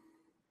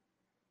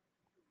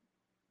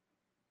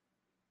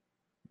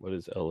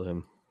is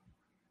LM?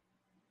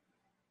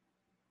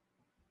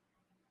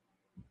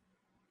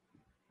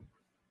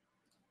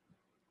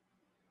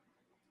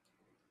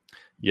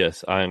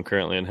 Yes, I am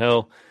currently in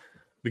hell.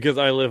 Because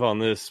I live on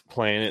this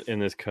planet in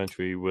this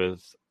country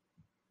with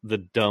the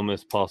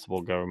dumbest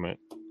possible government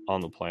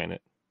on the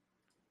planet.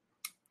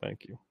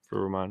 Thank you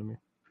for reminding me.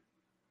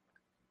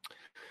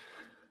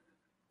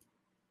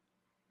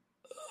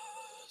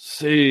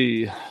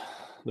 See,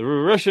 the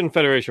Russian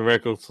Federation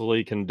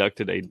recklessly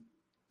conducted a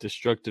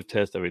destructive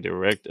test of a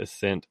direct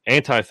ascent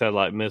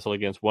anti-satellite missile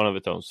against one of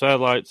its own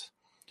satellites.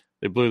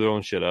 They blew their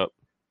own shit up.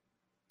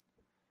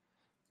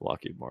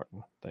 Lockheed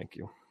Martin, thank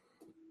you.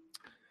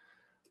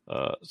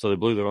 So they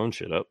blew their own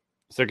shit up.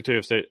 Secretary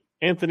of State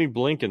Anthony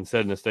Blinken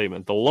said in a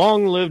statement, "The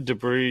long-lived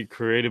debris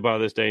created by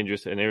this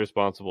dangerous and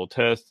irresponsible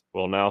test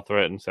will now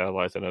threaten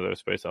satellites and other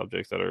space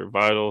objects that are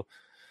vital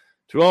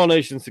to all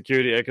nations'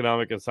 security,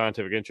 economic, and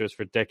scientific interests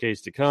for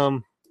decades to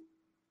come."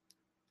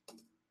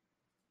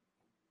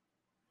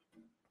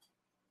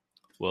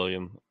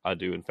 William, I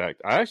do, in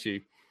fact. I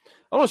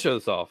want to show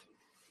this off.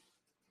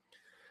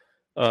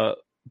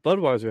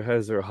 Budweiser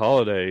has their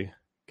holiday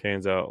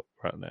cans out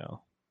right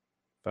now.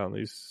 Found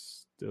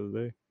these the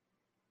other day.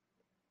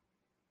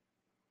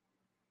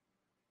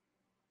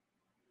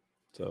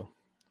 So,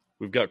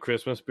 we've got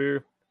Christmas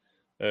beer.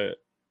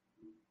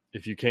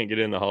 If you can't get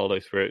in the holiday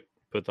spirit,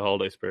 put the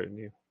holiday spirit in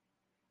you.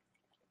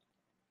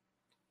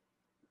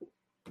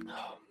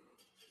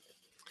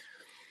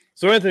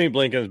 So, Anthony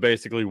Blinken is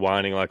basically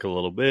whining like a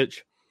little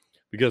bitch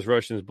because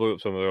Russians blew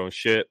up some of their own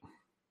shit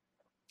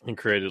and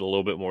created a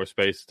little bit more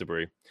space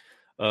debris.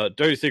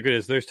 Dirty secret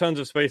is there's tons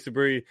of space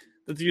debris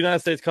that the United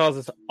States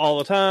causes all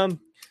the time.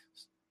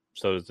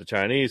 So does the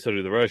Chinese, so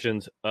do the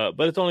Russians. But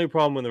it's only a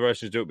problem when the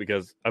Russians do it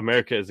because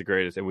America is the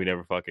greatest and we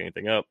never fuck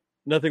anything up.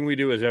 Nothing we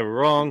do is ever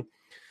wrong.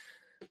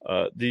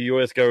 The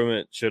U.S.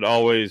 government should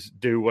always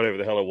do whatever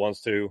the hell it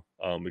wants to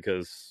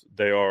because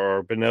they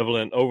are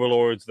benevolent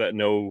overlords that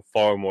know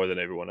far more than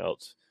everyone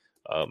else.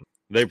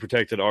 They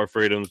protected our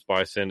freedoms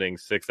by sending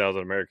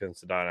 6,000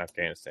 Americans to die in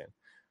Afghanistan.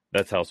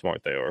 That's how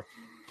smart they are.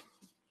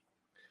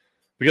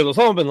 Because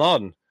Osama bin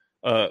Laden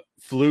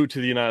flew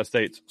to the United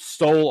States,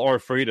 stole our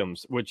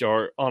freedoms, which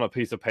are on a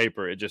piece of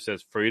paper. It just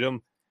says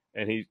freedom,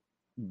 and he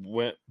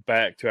went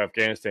back to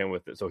Afghanistan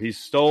with it. So he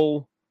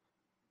stole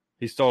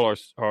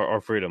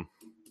our freedom.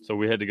 So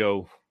we had to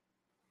go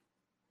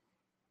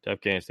to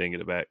Afghanistan and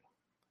get it back.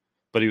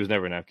 But he was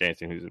never in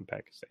Afghanistan. He was in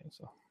Pakistan.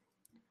 So.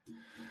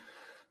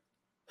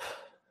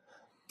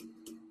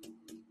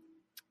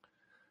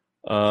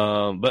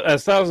 But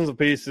as thousands of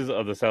pieces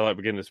of the satellite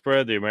begin to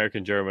spread, the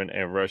American, German,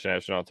 and Russian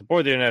astronauts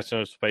aboard the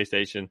International Space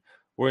Station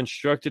were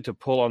instructed to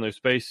pull on their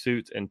space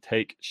suits and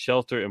take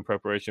shelter in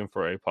preparation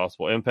for a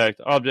possible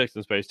impact. Objects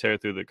in space tear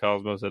through the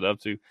cosmos at up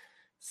to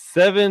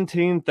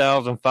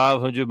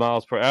 17,500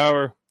 miles per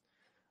hour.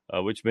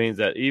 which means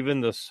that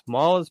even the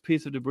smallest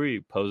piece of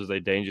debris poses a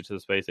danger to the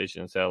space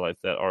station and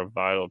satellites that are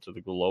vital to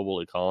the global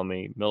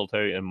economy,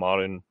 military, and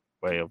modern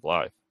way of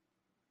life.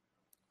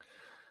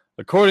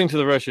 According to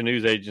the Russian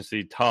news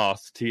agency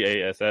TASS,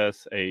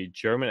 T-A-S-S, a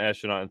German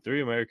astronaut and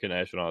 3 American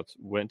astronauts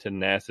went to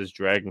NASA's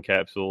Dragon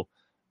capsule,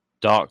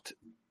 docked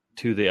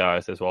to the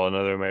ISS, while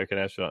another American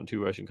astronaut and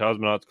 2 Russian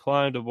cosmonauts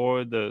climbed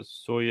aboard the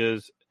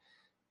Soyuz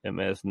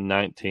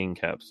MS-19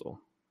 capsule.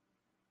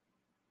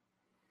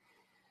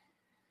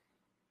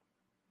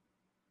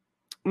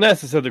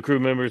 NASA said the crew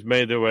members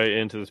made their way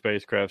into the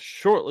spacecraft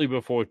shortly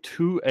before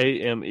 2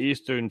 a.m.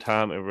 Eastern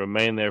Time and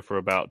remained there for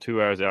about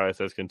 2 hours. The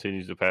ISS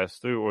continues to pass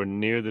through or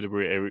near the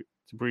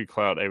debris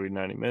cloud every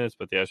 90 minutes,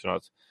 but the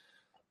astronauts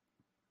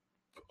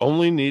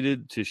only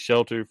needed to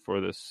shelter for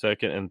the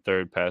second and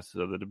third passes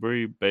of the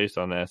debris based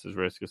on NASA's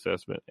risk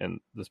assessment, and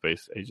the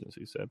space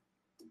agency said.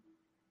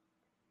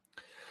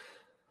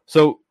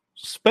 So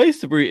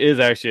space debris is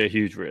actually a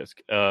huge risk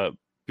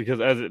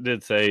because, as it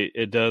did say,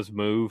 it does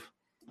move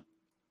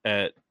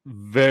at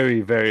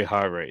very, very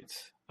high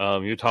rates.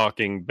 You're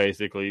talking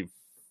basically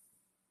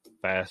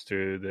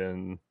faster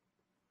than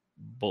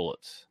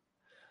bullets,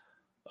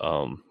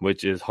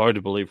 which is hard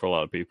to believe for a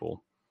lot of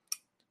people.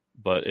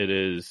 But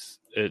it's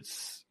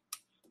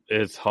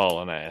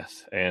hauling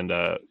ass. And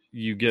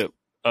you get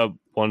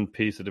one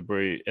piece of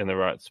debris in the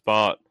right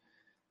spot,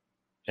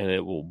 and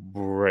it will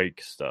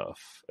break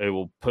stuff. It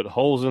will put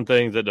holes in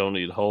things that don't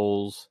need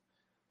holes.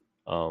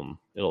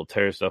 It'll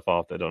tear stuff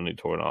off that don't need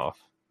torn off.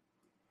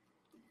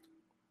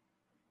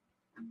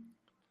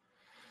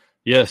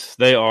 Yes,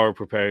 they are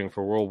preparing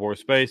for World War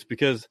space,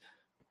 because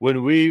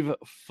when we've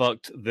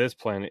fucked this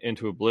planet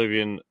into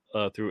oblivion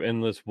through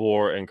endless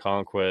war and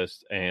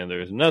conquest, and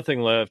there's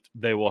nothing left,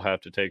 they will have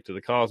to take to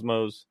the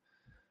cosmos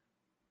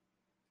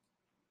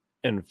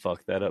and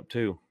fuck that up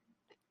too.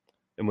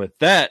 And with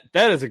that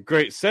is a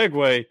great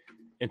segue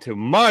into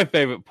my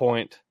favorite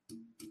point,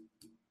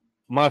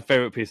 my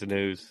favorite piece of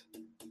news,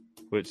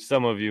 which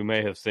some of you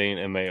may have seen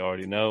and may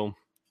already know.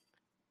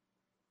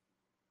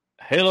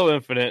 Halo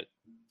Infinite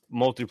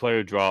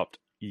multiplayer dropped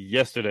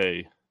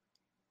yesterday.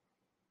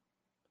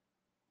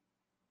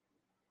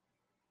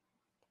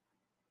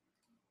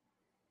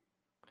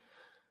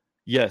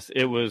 Yes,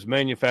 it was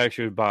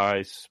manufactured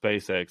by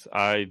SpaceX.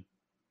 I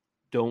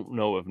don't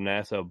know if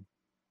NASA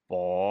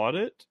bought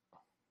it.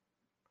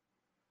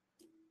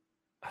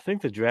 I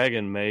think the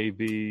Dragon may have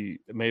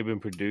been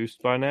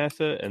produced by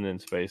NASA and then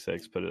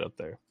SpaceX put it up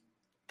there.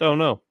 Don't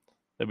know.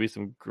 That'd be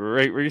some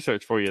great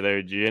research for you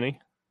there,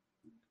 Jenny.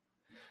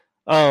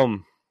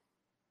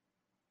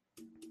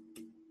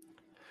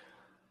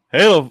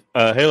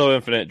 Halo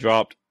Infinite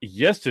dropped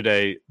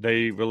yesterday.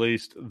 They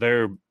released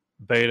their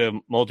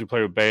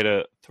multiplayer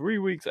beta 3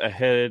 weeks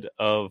ahead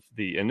of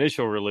the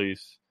initial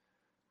release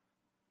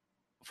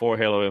for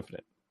Halo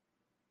Infinite.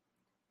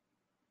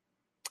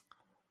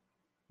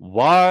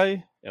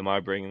 Why am I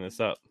bringing this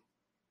up?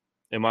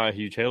 Am I a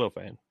huge Halo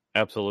fan?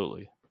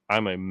 Absolutely.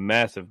 I'm a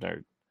massive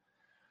nerd.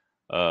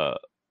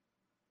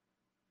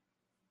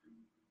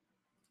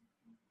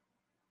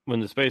 When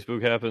the space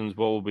book happens,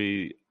 what will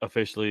be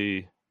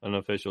officially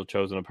unofficial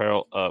chosen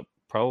apparel?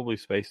 Probably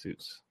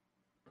spacesuits.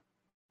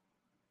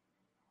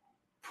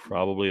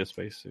 Probably a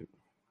spacesuit.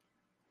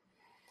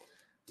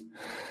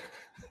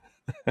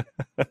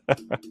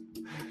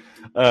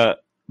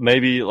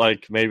 Maybe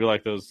like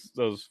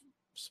those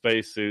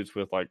spacesuits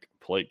with like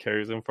plate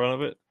carriers in front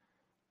of it.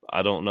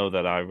 I don't know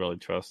that I really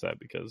trust that,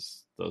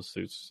 because those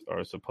suits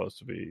are supposed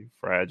to be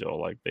fragile.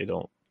 Like, they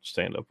don't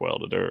stand up well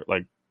to dirt,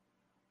 like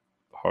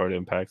hard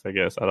impacts, I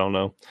guess. I don't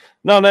know.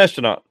 Not an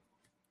astronaut.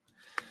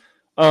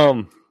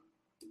 The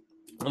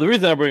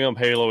reason I bring up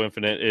Halo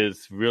Infinite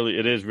is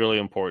it is really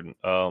important.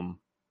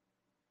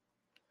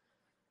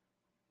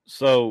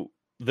 So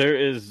there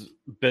has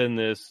been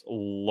this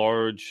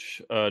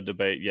large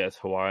debate. Yes,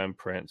 Hawaiian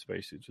print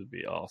spacesuits would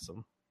be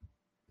awesome.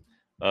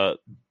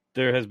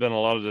 There has been a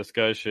lot of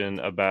discussion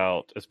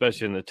about,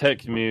 especially in the tech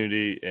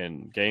community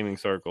and gaming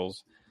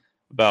circles,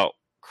 about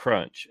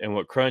crunch. And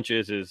what crunch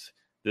is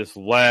this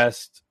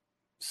last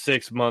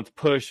 6-month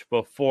push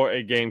before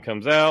a game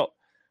comes out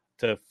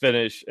to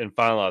finish and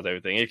finalize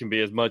everything. It can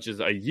be as much as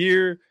a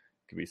year. It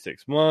can be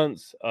 6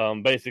 months.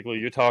 Basically,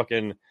 you're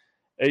talking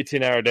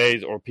 18-hour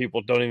days, or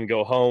people don't even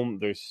go home.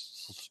 They're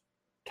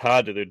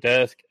tied to their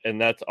desk, and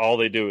that's all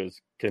they do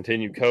is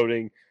continue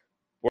coding,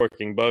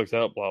 working bugs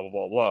out, blah, blah,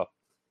 blah, blah.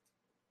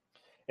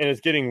 And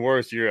it's getting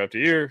worse year after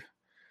year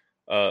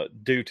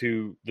due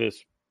to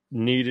this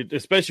needed,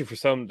 especially for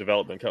some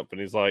development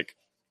companies. Like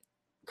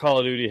Call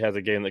of Duty has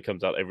a game that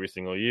comes out every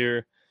single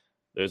year.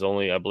 There's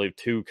only, I believe,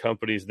 2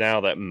 companies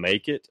now that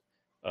make it,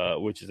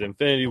 which is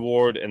Infinity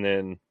Ward and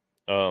then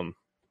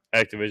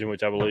Activision,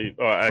 which I believe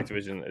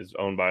Activision is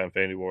owned by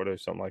Infinity Ward or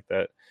something like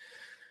that.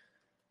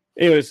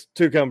 Anyways,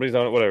 2 companies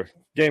on it, whatever.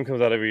 Game comes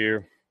out every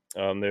year.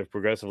 They've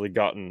progressively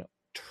gotten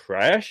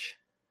trash.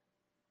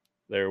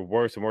 They're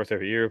worse and worse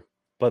every year,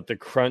 but the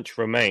crunch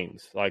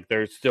remains. Like,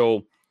 they're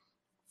still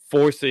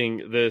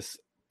forcing this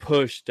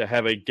push to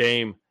have a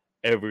game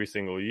every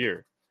single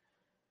year.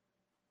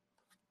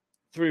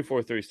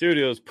 343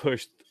 Studios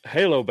pushed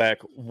Halo back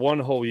one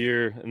whole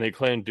year, and they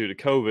claimed due to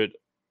COVID.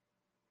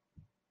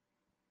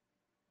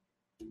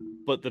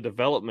 But the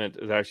development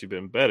has actually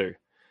been better.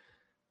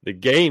 The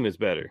game is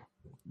better.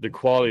 The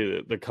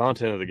quality, the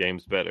content of the game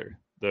is better.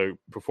 The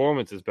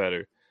performance is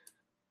better.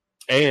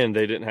 And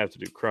they didn't have to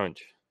do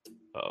crunch.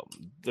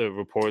 The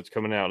reports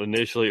coming out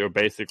initially are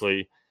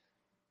basically,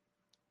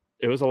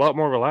 it was a lot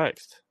more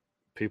relaxed.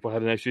 People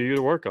had an extra year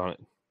to work on it.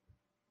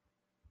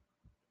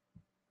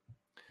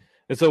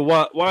 And so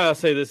why I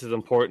say this is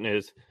important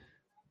is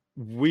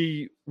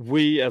we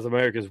as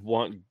Americans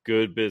want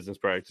good business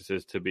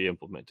practices to be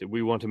implemented.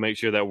 We want to make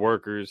sure that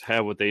workers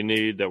have what they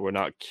need, that we're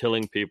not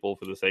killing people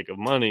for the sake of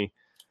money,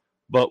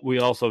 but we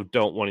also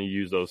don't want to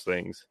use those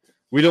things.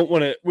 We don't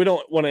want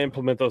to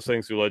implement those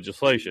things through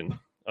legislation.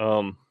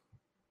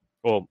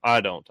 Well,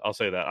 I don't. I'll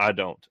say that. I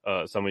don't.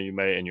 Some of you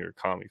may, and you're a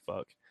commie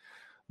fuck.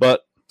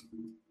 But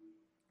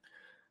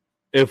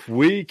if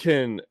we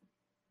can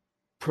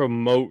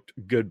promote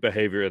good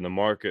behavior in the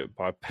market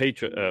by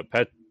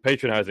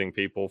patronizing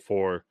people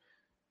for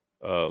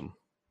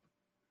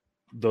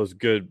those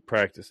good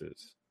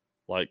practices,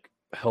 like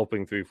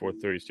helping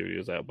 343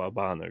 Studios out by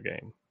buying their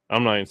game.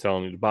 I'm not even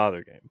telling you to buy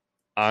their game.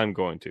 I'm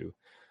going to.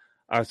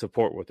 I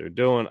support what they're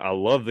doing. I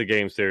love the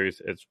game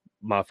series. It's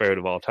my favorite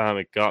of all time.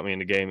 It got me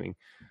into gaming.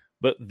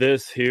 But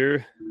this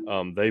here,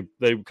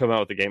 they come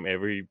out with the game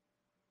every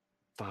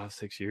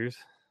 5-6 years.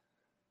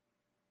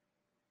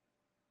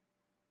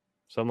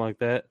 Something like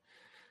that.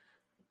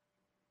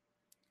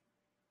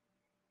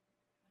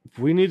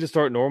 We need to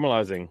start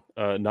normalizing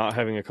not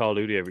having a Call of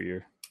Duty every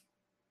year.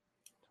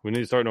 We need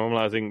to start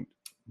normalizing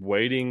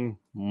waiting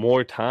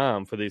more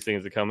time for these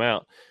things to come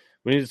out.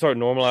 We need to start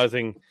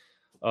normalizing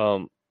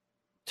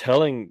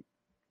telling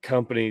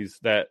companies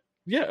that,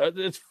 yeah,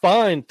 it's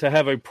fine to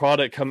have a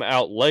product come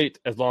out late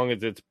as long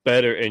as it's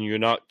better and you're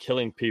not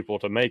killing people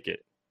to make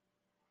it.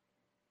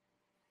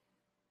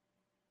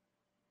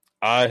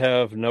 I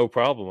have no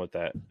problem with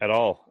that at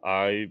all.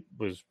 I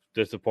was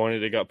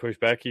disappointed it got pushed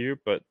back a year,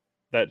 but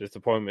that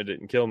disappointment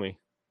didn't kill me.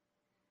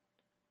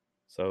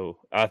 So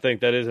I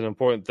think that is an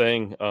important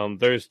thing.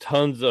 There's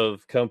tons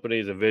of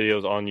companies and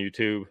videos on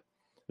YouTube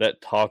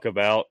that talk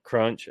about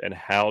crunch and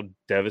how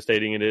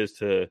devastating it is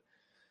to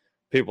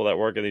people that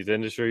work in these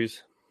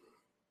industries.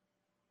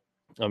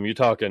 You're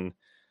talking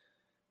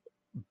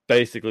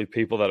basically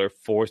people that are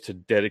forced to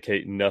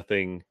dedicate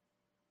nothing.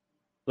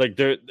 Like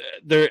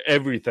they're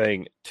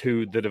everything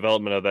to the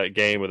development of that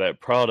game or that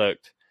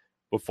product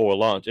before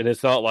launch. And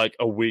it's not like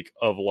a week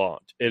of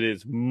launch. It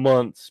is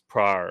months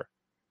prior,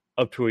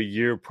 up to a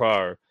year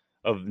prior,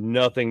 of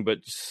nothing but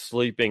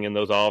sleeping in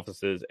those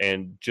offices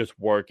and just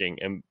working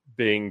and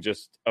being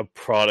just a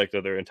product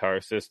of their entire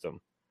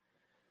system.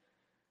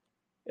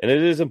 And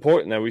it is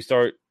important that we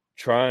start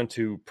trying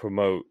to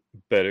promote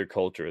better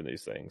culture in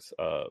these things,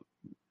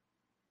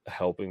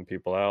 helping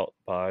people out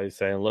by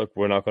saying, look,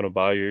 we're not going to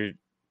buy your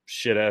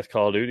shit ass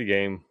Call of Duty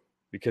game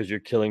because you're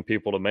killing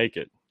people to make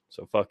it.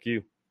 So fuck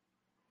you.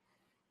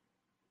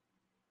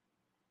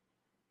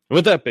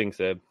 With that being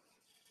said,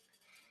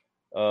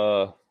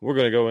 we're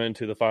going to go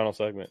into the final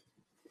segment,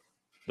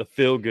 the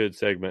feel good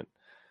segment.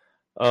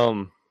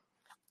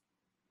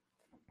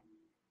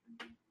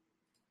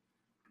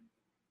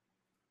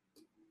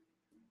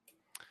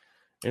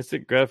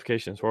 Instant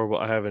gratification is horrible.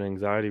 I have an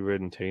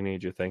anxiety-ridden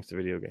teenager thanks to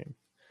video game.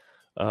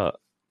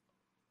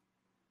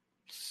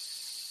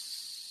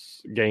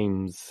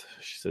 Games.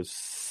 She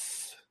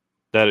says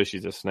that or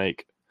she's a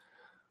snake.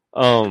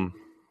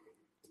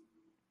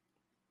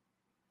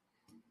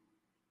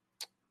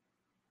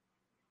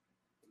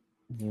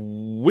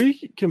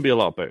 We can be a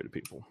lot better to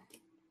people.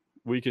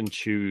 We can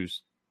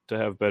choose to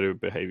have better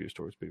behaviors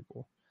towards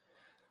people.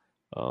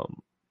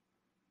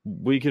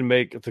 We can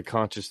make the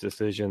conscious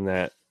decision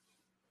that,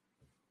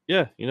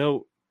 yeah, you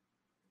know,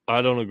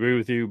 I don't agree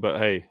with you, but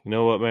hey, you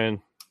know what,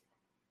 man?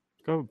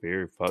 Go have a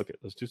beer. Fuck it.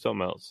 Let's do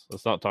something else.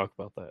 Let's not talk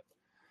about that.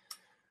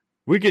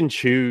 We can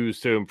choose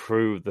to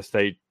improve the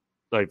state,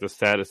 like the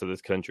status of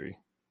this country.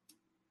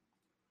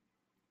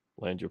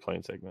 Land your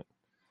plane segment.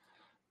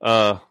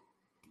 Nah.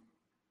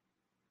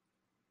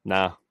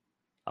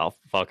 I'll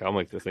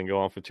make this thing go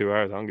on for 2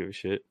 hours. I don't give a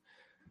shit.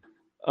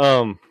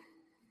 Yeah,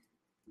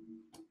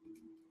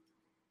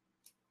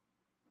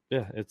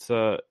 it's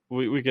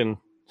we can.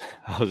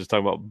 I was just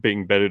talking about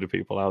being better to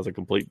people. I was a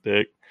complete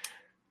dick.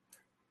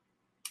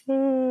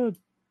 Do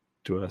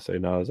I say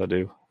no as I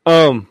do?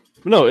 No,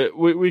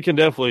 we can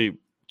definitely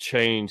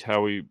change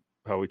how we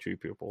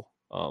treat people.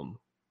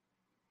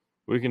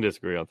 We can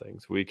disagree on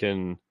things. We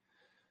can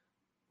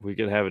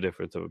have a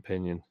difference of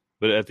opinion,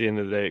 but at the end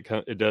of the day,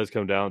 it does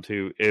come down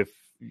to, if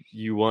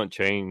you want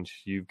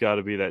change, you've got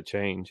to be that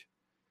change.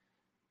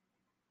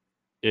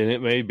 And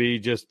it may be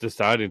just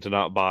deciding to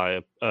not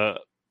buy a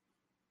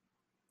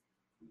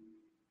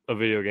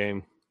video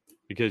game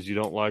because you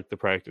don't like the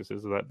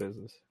practices of that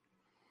business.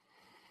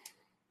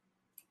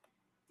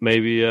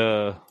 Maybe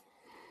you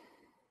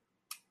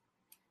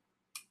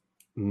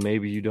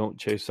don't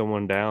chase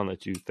someone down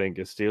that you think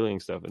is stealing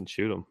stuff and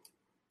shoot them.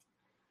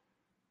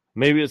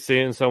 Maybe it's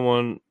seeing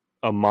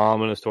a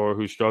mom in a store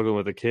who's struggling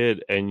with a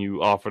kid, and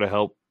you offer to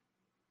help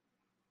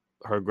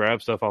her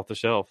grab stuff off the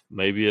shelf.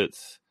 Maybe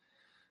it's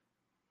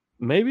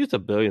a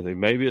billion things.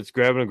 Maybe it's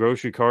grabbing a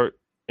grocery cart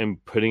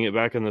and putting it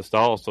back in the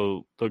stall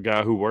so the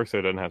guy who works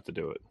there doesn't have to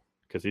do it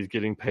because he's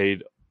getting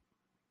paid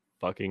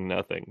fucking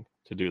nothing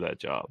to do that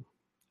job.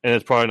 And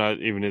it's probably not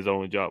even his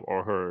only job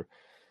or her.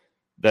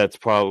 That's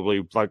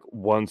probably like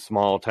one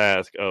small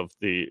task of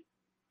the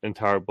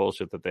entire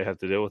bullshit that they have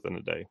to deal with in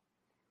a day.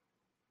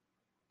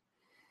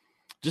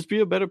 Just be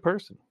a better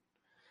person.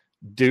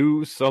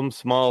 Do some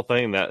small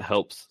thing that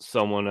helps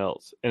someone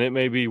else. And it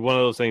may be one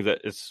of those things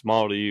that is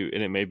small to you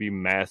and it may be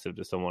massive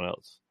to someone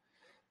else.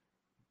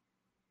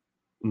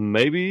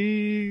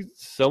 Maybe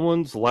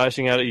someone's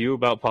lashing out at you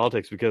about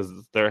politics because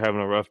they're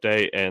having a rough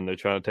day and they're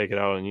trying to take it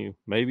out on you.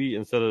 Maybe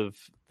instead of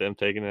them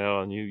taking it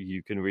out on you,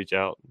 you can reach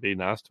out and be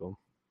nice to them.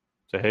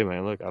 Say, hey,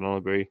 man, look, I don't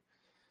agree.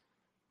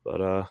 But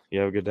you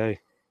have a good day.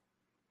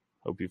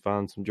 Hope you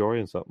find some joy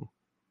in something.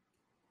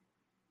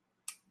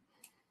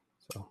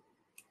 So,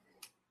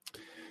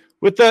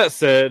 with that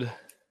said,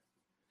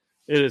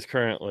 it is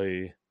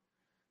currently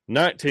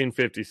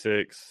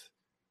 1956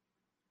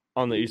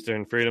 on the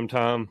Eastern Freedom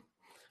Time.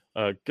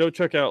 Go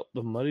check out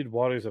The Muddied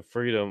Waters of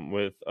Freedom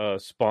with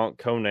Spunk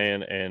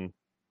Conan and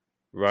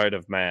Ride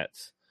of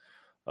Mats.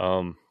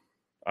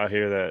 I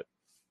hear that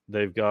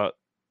they've got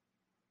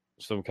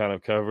some kind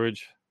of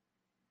coverage.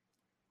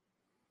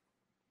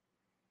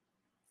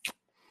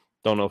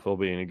 Don't know if it'll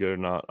be any good or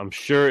not. I'm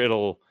sure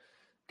it'll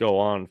go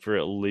on for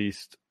at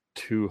least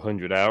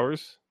 200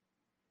 hours.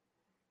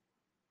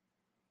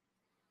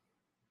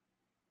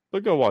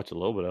 But go watch a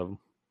little bit of them.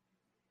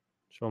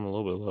 Show them a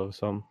little bit of love,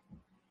 something.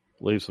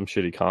 Leave some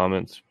shitty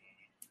comments.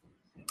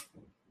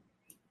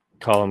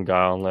 Call them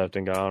guy on left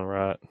and guy on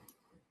right.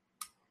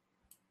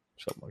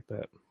 Something like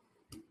that.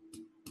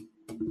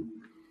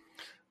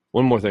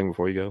 One more thing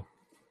before you go.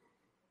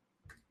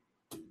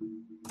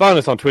 Find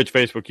us on Twitch,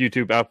 Facebook,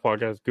 YouTube, Apple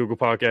Podcasts, Google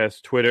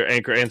Podcasts, Twitter,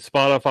 Anchor, and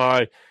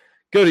Spotify.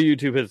 Go to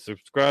YouTube, hit the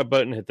subscribe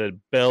button, hit the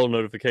bell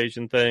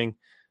notification thing.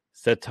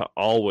 Set to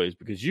always,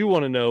 because you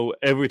want to know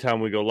every time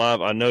we go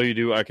live. I know you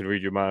do. I can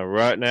read your mind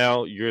right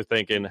now. You're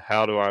thinking,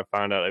 how do I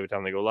find out every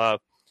time they go live?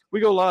 We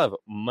go live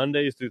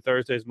Mondays through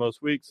Thursdays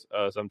most weeks.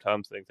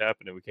 Sometimes things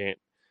happen and we can't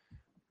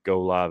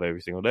go live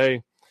every single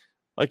day.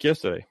 Like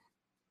yesterday.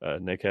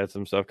 Nick had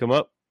some stuff come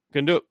up.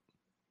 Couldn't do it.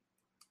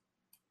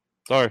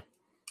 Sorry.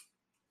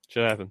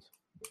 Shit happens.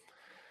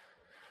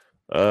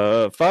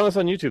 Find us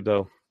on YouTube,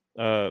 though.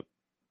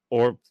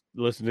 Or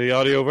listen to the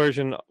audio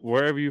version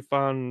wherever you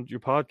find your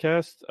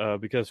podcast,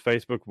 because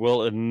Facebook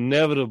will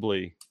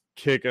inevitably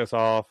kick us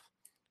off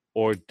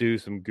or do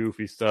some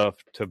goofy stuff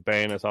to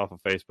ban us off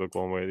of Facebook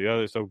one way or the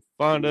other. So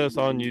find us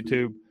on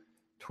YouTube,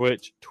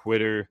 Twitch,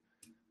 Twitter,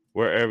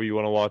 wherever you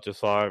want to watch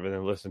us live, and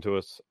then listen to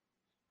us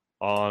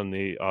on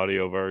the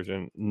audio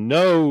version.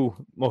 No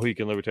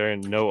Mohican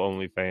Libertarian, no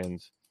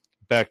OnlyFans.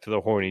 Back to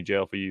the horny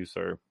jail for you,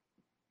 sir.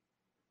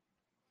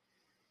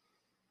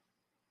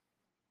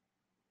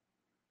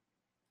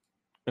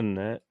 And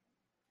that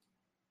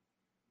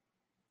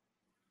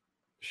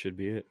should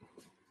be it.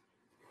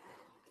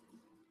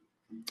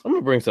 I'm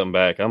gonna bring something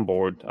back. I'm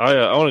bored.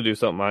 I want to do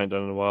something I ain't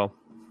done in a while.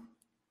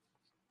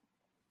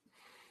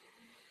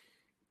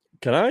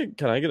 Can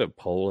I get a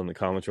poll in the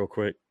comments real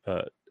quick?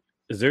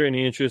 Is there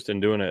any interest in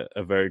doing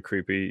a very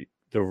creepy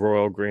The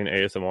Royal Green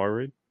ASMR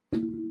read?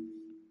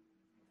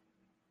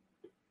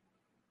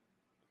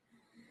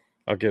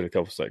 I'll give it a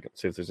couple seconds,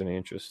 see if there's any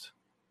interest.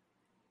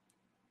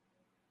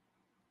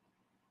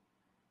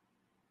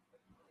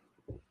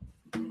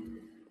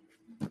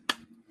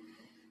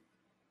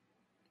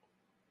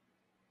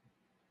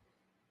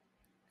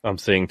 I'm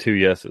seeing 2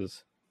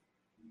 yeses.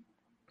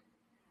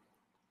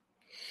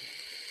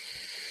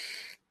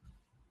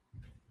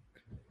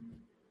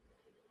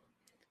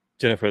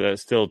 Jennifer,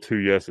 that's still 2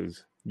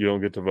 yeses. You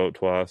don't get to vote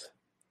twice.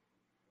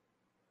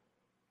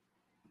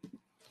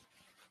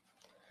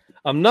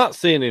 I'm not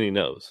seeing any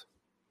no's.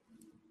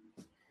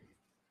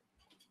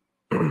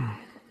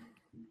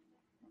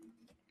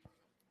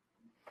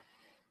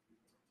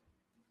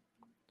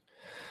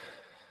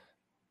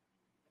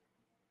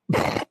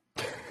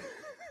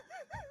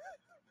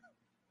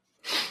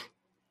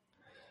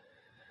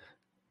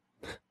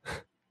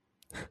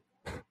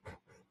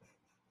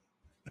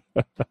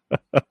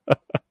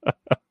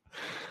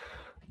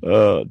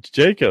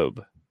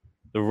 Jacob,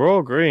 The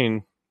Royal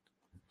Green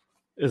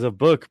is a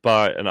book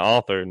by an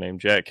author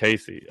named Jack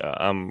Casey.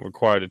 I'm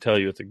required to tell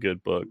you it's a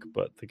good book,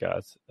 but the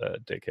guy's a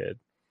dickhead.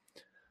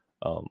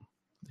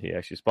 He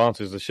actually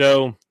sponsors the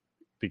show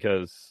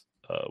because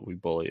we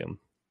bully him.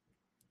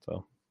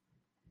 So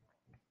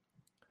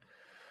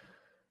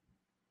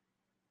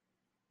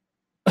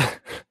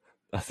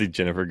I see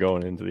Jennifer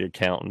going into the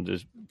account and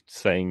just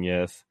saying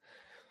yes.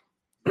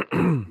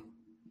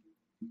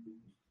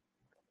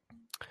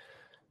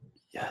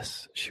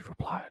 Yes, she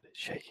replied,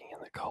 shaking in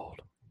the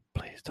cold.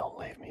 Please don't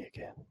leave me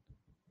again.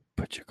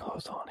 Put your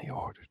clothes on, he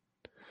ordered.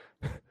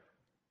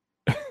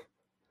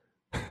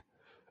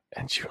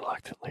 And she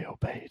reluctantly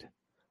obeyed.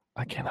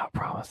 I cannot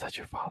promise that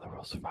your father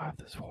will survive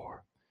this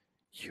war.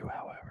 You,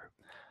 however,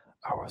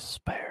 I will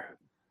spare,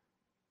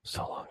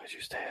 so long as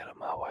you stay out of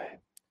my way,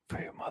 for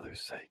your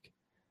mother's sake,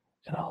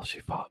 and all she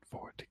fought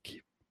for to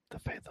keep the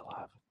faith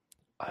alive.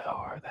 I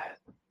owe her that.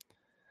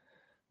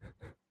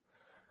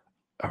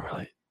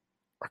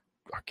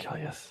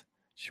 Archelaus,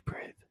 she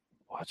breathed,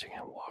 watching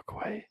him walk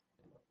away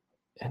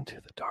into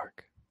the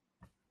dark.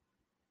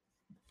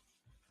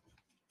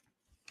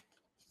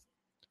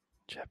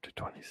 Chapter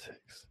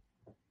 26.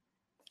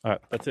 All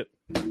right, that's it.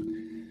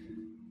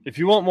 If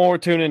you want more,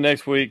 tune in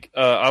next week.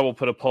 I will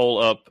put a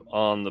poll up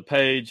on the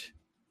page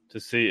to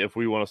see if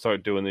we want to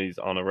start doing these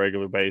on a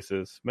regular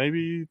basis.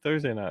 Maybe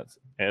Thursday nights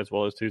as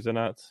well as Tuesday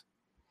nights.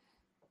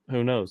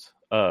 Who knows?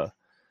 But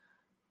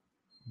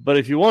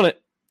if you want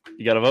it,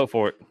 you got to vote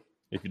for it.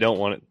 If you don't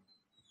want it,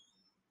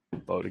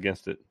 vote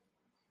against it.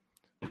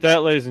 With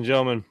that, ladies and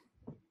gentlemen,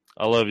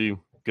 I love you.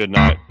 Good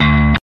night.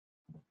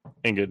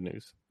 And good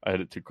news. I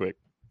had it too quick.